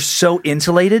 Just because you're so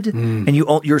insulated and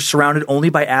you're surrounded only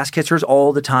by ass kissers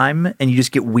all the time and you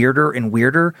just get weirder and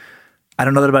weirder. I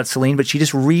don't know that about Celine, but she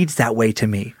just reads that way to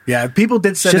me. Yeah, people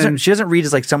did say she doesn't read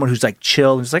as like someone who's like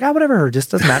chill and just like, whatever, just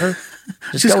doesn't matter.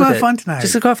 Just go have fun tonight.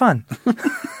 Just go have fun. I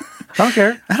don't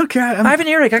care. I don't care. I have an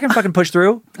earache. I can fucking push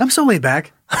through. I'm so laid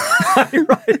back.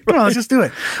 Come on, let's just do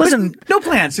it. Listen, no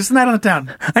plans, just a night on the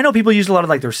town. I know people use a lot of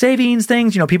like their savings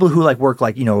things. You know, people who like work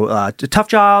like, you know, tough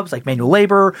jobs, like manual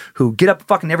labor, who get up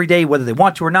fucking every day, whether they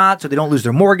want to or not, so they don't lose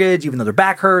their mortgage, even though their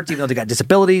back hurts, even though they got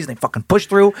disabilities, and they fucking push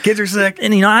through. Kids are sick.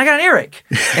 And, you know, I got an earache.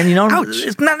 And, you know,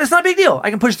 it's not a big deal. I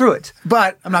can push through it.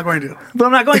 But I'm not going to.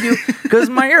 Because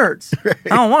my ear hurts. Right.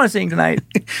 I don't want to sing tonight.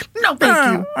 No,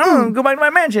 thank you. I want to go back to my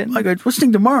mansion. I go, we'll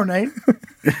sing tomorrow night.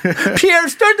 Pierre,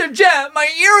 start the jet. My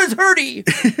ear is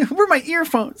hurty. Where are my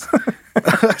earphones?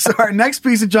 So our next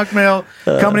piece of junk mail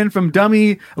coming in from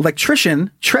dummy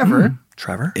electrician Trevor.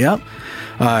 Trevor? Yep.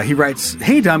 He writes,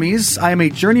 "Hey dummies, I am a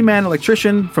journeyman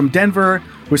electrician from Denver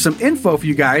with some info for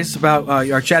you guys about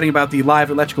our chatting about the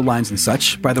live electrical lines and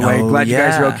such. By the way, glad you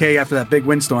guys are okay after that big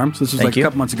windstorm. So this was a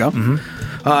couple months ago.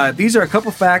 These are a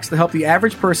couple facts to help the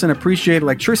average person appreciate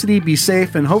electricity, be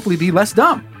safe, and hopefully be less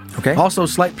dumb. Okay. Also,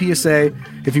 slight PSA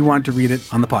if you wanted to read it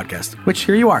on the podcast, which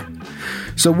here you are.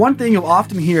 So one thing you'll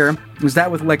often hear is that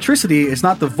with electricity, it's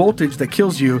not the voltage that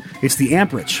kills you, it's the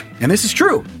amperage. And this is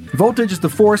true. Voltage is the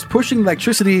force pushing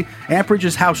electricity. Amperage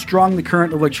is how strong the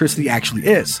current of electricity actually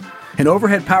is. An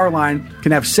overhead power line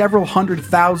can have several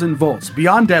 100,000 volts,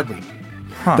 beyond deadly.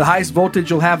 The highest voltage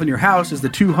you'll have in your house is the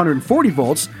 240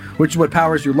 volts, which is what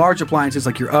powers your large appliances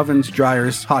like your ovens,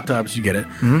 dryers, hot tubs, you get it.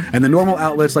 And the normal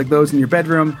outlets like those in your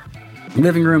bedroom,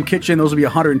 living room, kitchen, those will be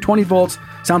 120 volts.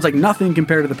 Sounds like nothing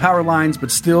compared to the power lines,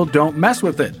 but still don't mess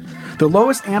with it. The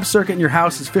lowest amp circuit in your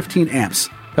house is 15 amps.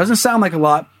 Doesn't sound like a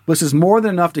lot, but this is more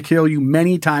than enough to kill you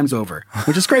many times over,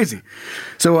 which is crazy.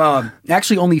 So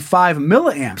actually only 5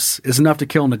 milliamps is enough to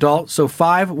kill an adult. So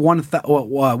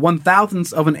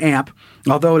 1/1000th of an amp,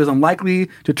 although it is unlikely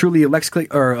to truly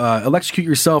electrocute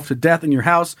yourself to death in your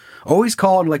house. Always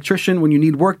call an electrician when you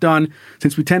need work done.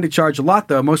 Since we tend to charge a lot,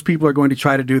 though, most people are going to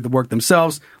try to do the work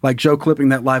themselves, like Joe clipping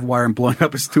that live wire and blowing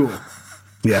up his tool.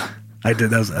 Yeah. I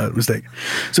did. That was a mistake.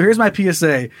 So here's my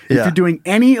PSA. If you're doing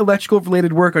any electrical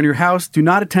related work on your house, do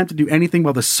not attempt to do anything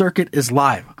while the circuit is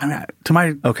live. I mean,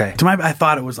 I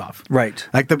thought it was off. Right.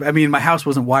 My house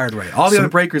wasn't wired right. All the other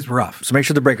breakers were off. So make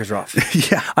sure the breakers are off.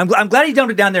 Yeah. I'm glad he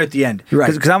dumped it down there at the end.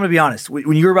 Right. Because I'm going to be honest.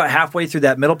 When you were about halfway through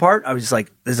that middle part, I was just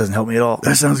like, this doesn't help me at all.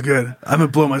 That sounds good. I'm going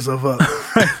to blow myself up.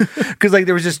 Because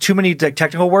there was just too many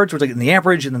technical words, which in the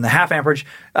amperage and then the half amperage.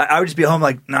 I would just be home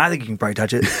like, I think you can probably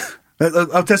touch it.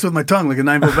 I'll test it with my tongue like a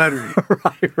 9-volt battery.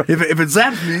 Right. If it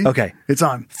zaps me, it's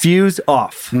on. Fuse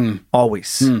off.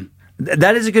 Always.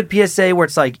 That is a good PSA where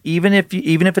it's like, even if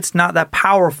it's not that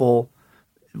powerful,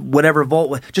 whatever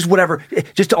volt, just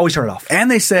to always turn it off.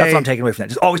 And they say, that's what I'm taking away from that.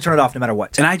 Just always turn it off no matter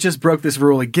what. And I just broke this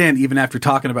rule again, even after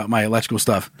talking about my electrical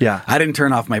stuff. Yeah. I didn't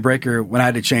turn off my breaker when I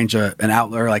had to change an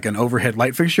outlet or like an overhead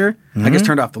light fixture. I just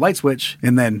turned off the light switch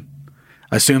and then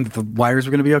assumed that the wires were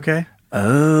going to be okay.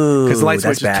 Oh, because the light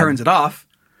switch just turns it off.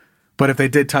 But if they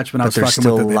did touch when I was fucking with it,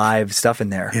 there's still live stuff in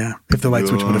there. Yeah, if the light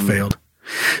switch would have failed.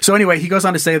 So anyway, he goes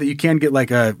on to say that you can get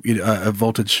like a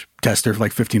voltage tester for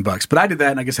like $15. But I did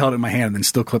that and I just held it in my hand and then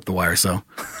still clipped the wire. So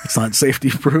it's not safety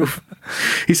proof.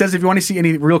 He says if you want to see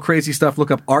any real crazy stuff,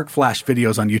 look up Arc Flash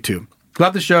videos on YouTube.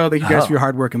 Love the show. Thank you guys for your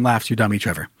hard work and laughs. Your dummy,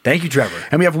 Trevor. Thank you, Trevor.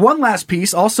 And we have one last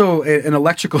piece, also an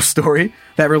electrical story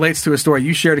that relates to a story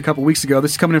you shared a couple weeks ago.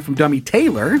 This is coming in from dummy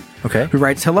Taylor, who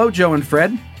writes, "Hello, Joe and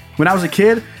Fred. When I was a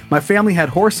kid, my family had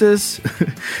horses,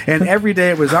 and every day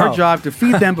it was our job to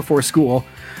feed them before school.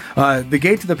 The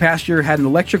gate to the pasture had an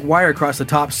electric wire across the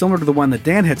top, similar to the one that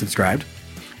Dan had subscribed.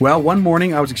 Well, one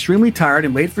morning I was extremely tired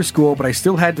and late for school, but I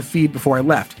still had to feed before I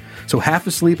left. So half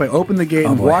asleep, I opened the gate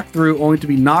and walked through, only to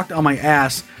be knocked on my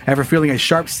ass after feeling a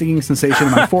sharp stinging sensation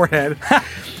in my forehead.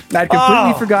 I'd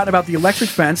completely forgotten about the electric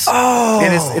fence.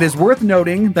 And it is worth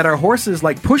noting that our horses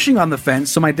like pushing on the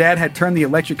fence, so my dad had turned the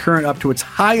electric current up to its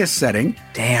highest setting.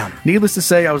 Damn. Needless to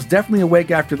say, I was definitely awake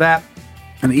after that,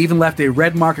 and even left a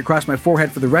red mark across my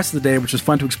forehead for the rest of the day, which was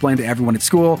fun to explain to everyone at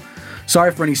school.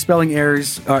 Sorry for any spelling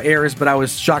errors, but I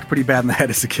was shocked pretty bad in the head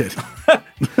as a kid."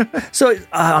 So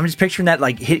I'm just picturing that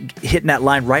like hitting that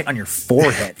line right on your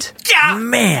forehead. Yeah,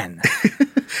 man.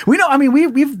 We know. I mean,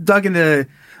 we've dug into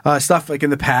stuff like in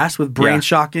the past with brain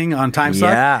shocking on time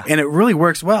suck, and it really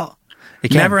works well.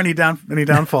 Never any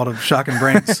downfall to shocking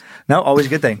brains. No, always a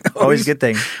good thing. Always a good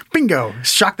thing. Bingo!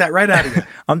 Shock that right out of you.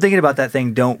 I'm thinking about that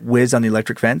thing. Don't whiz on the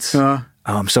electric fence.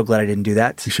 I'm so glad I didn't do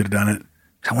that. You should have done it.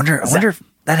 I wonder if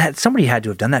somebody had to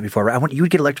have done that before. Right? You would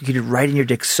get electrocuted right in your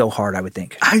dick so hard. I would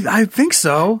think. I think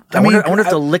so. I wonder if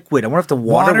the liquid. I wonder if the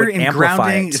water would and amplify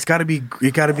grounding. it. It's got to be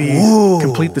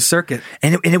complete the circuit,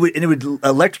 and it would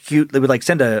electrocute. It would like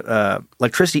send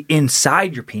electricity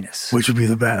inside your penis, which would be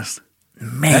the best.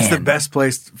 Man, that's the best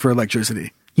place for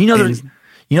electricity. There's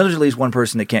at least one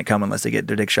person that can't come unless they get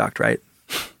their dick shocked, right?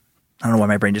 I don't know why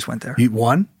my brain just went there. You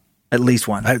one? At least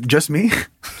one. Just me?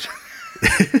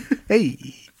 Hey.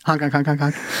 Honk, honk, honk, honk,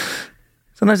 honk.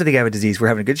 Sometimes I think I have a disease. We're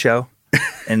having a good show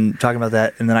and talking about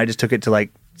that, and then I just took it to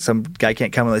like some guy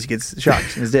can't come unless he gets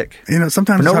shocked in his dick. Sometimes for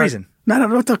no it's hard. reason.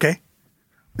 No, it's okay.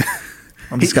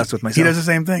 I'm disgusted with myself. He does the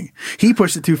same thing. He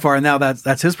pushed it too far, and now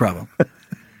that's his problem.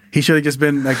 He should have just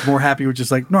been like more happy with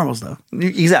just like normal stuff.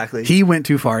 Exactly. He went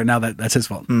too far, and now that's his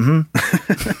fault.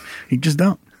 Mm-hmm. You just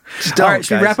don't. All right,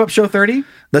 should we wrap up show 30?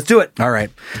 Let's do it. All right.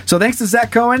 So thanks to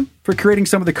Zach Cohen for creating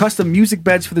some of the custom music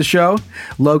beds for the show.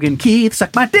 Logan Keith,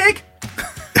 suck my dick.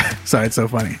 Sorry, it's so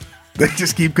funny. They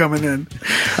just keep coming in.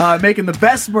 Making the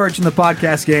best merch in the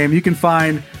podcast game. You can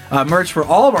find merch for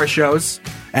all of our shows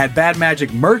at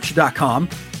badmagicmerch.com.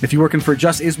 If you're working for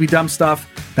just Is We Dumb stuff,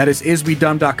 that is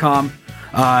iswedumb.com.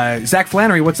 Zach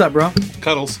Flannery, what's up, bro?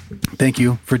 Cuddles. Thank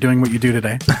you for doing what you do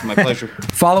today. My pleasure.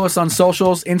 Follow us on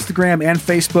socials, Instagram and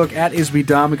Facebook at Is We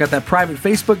Dumb. We got that private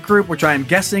Facebook group, which I am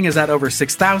guessing is at over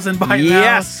 6,000 by now.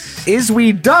 Yes. Is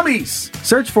We Dummies.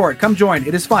 Search for it. Come join.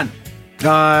 It is fun.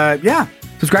 Yeah.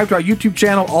 Subscribe to our YouTube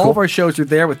channel. All of our shows are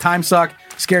there with Time Suck,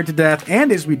 Scared to Death,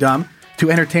 and Is We Dumb to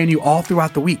entertain you all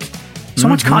throughout the week. So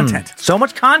much content. So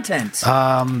much content.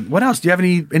 What else? Do you have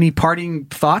any parting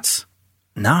thoughts?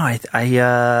 No, I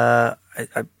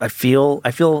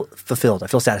feel fulfilled. I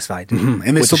feel satisfied. Mm-hmm.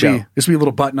 And this will be a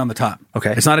little button on the top.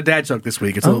 Okay. It's not a dad joke this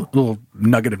week. It's a little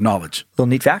nugget of knowledge. Little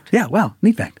neat fact? Yeah, well,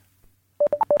 neat fact.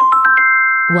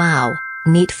 Wow,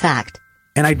 neat fact.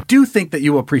 And I do think that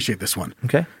you will appreciate this one.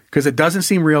 Okay. Because it doesn't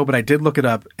seem real, but I did look it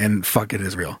up, and fuck, it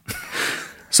is real.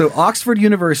 So Oxford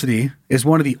University is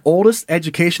one of the oldest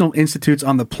educational institutes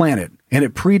on the planet, and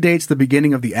it predates the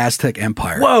beginning of the Aztec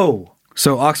Empire. Whoa!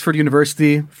 So Oxford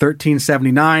University,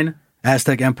 1379,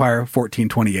 Aztec Empire,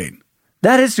 1428.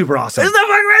 That is super awesome. Isn't that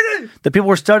fucking crazy? The people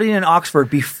were studying in Oxford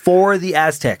before the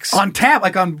Aztecs. On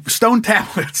stone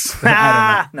tablets.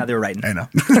 I don't know. No, they were writing. I know.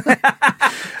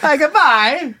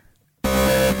 Goodbye.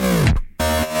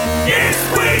 Yes,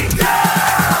 we go!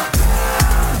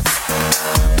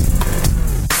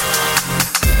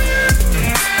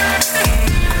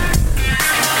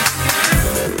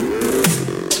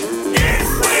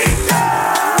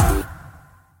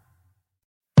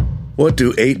 What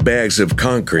do 8 bags of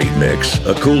concrete mix,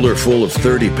 a cooler full of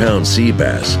 30-pound sea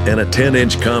bass, and a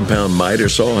 10-inch compound miter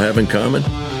saw have in common?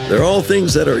 They're all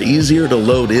things that are easier to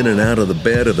load in and out of the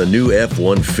bed of the new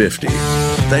F-150.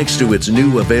 Thanks to its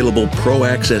new available Pro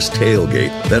Access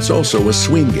tailgate that's also a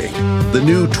swing gate. The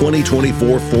new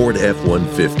 2024 Ford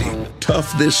F-150.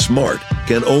 Tough this smart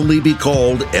can only be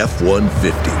called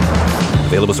F-150.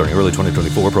 Available starting early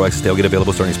 2024. Pro Access tailgate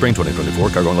available starting spring 2024.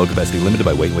 Cargo and load capacity limited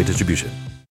by weight and weight distribution.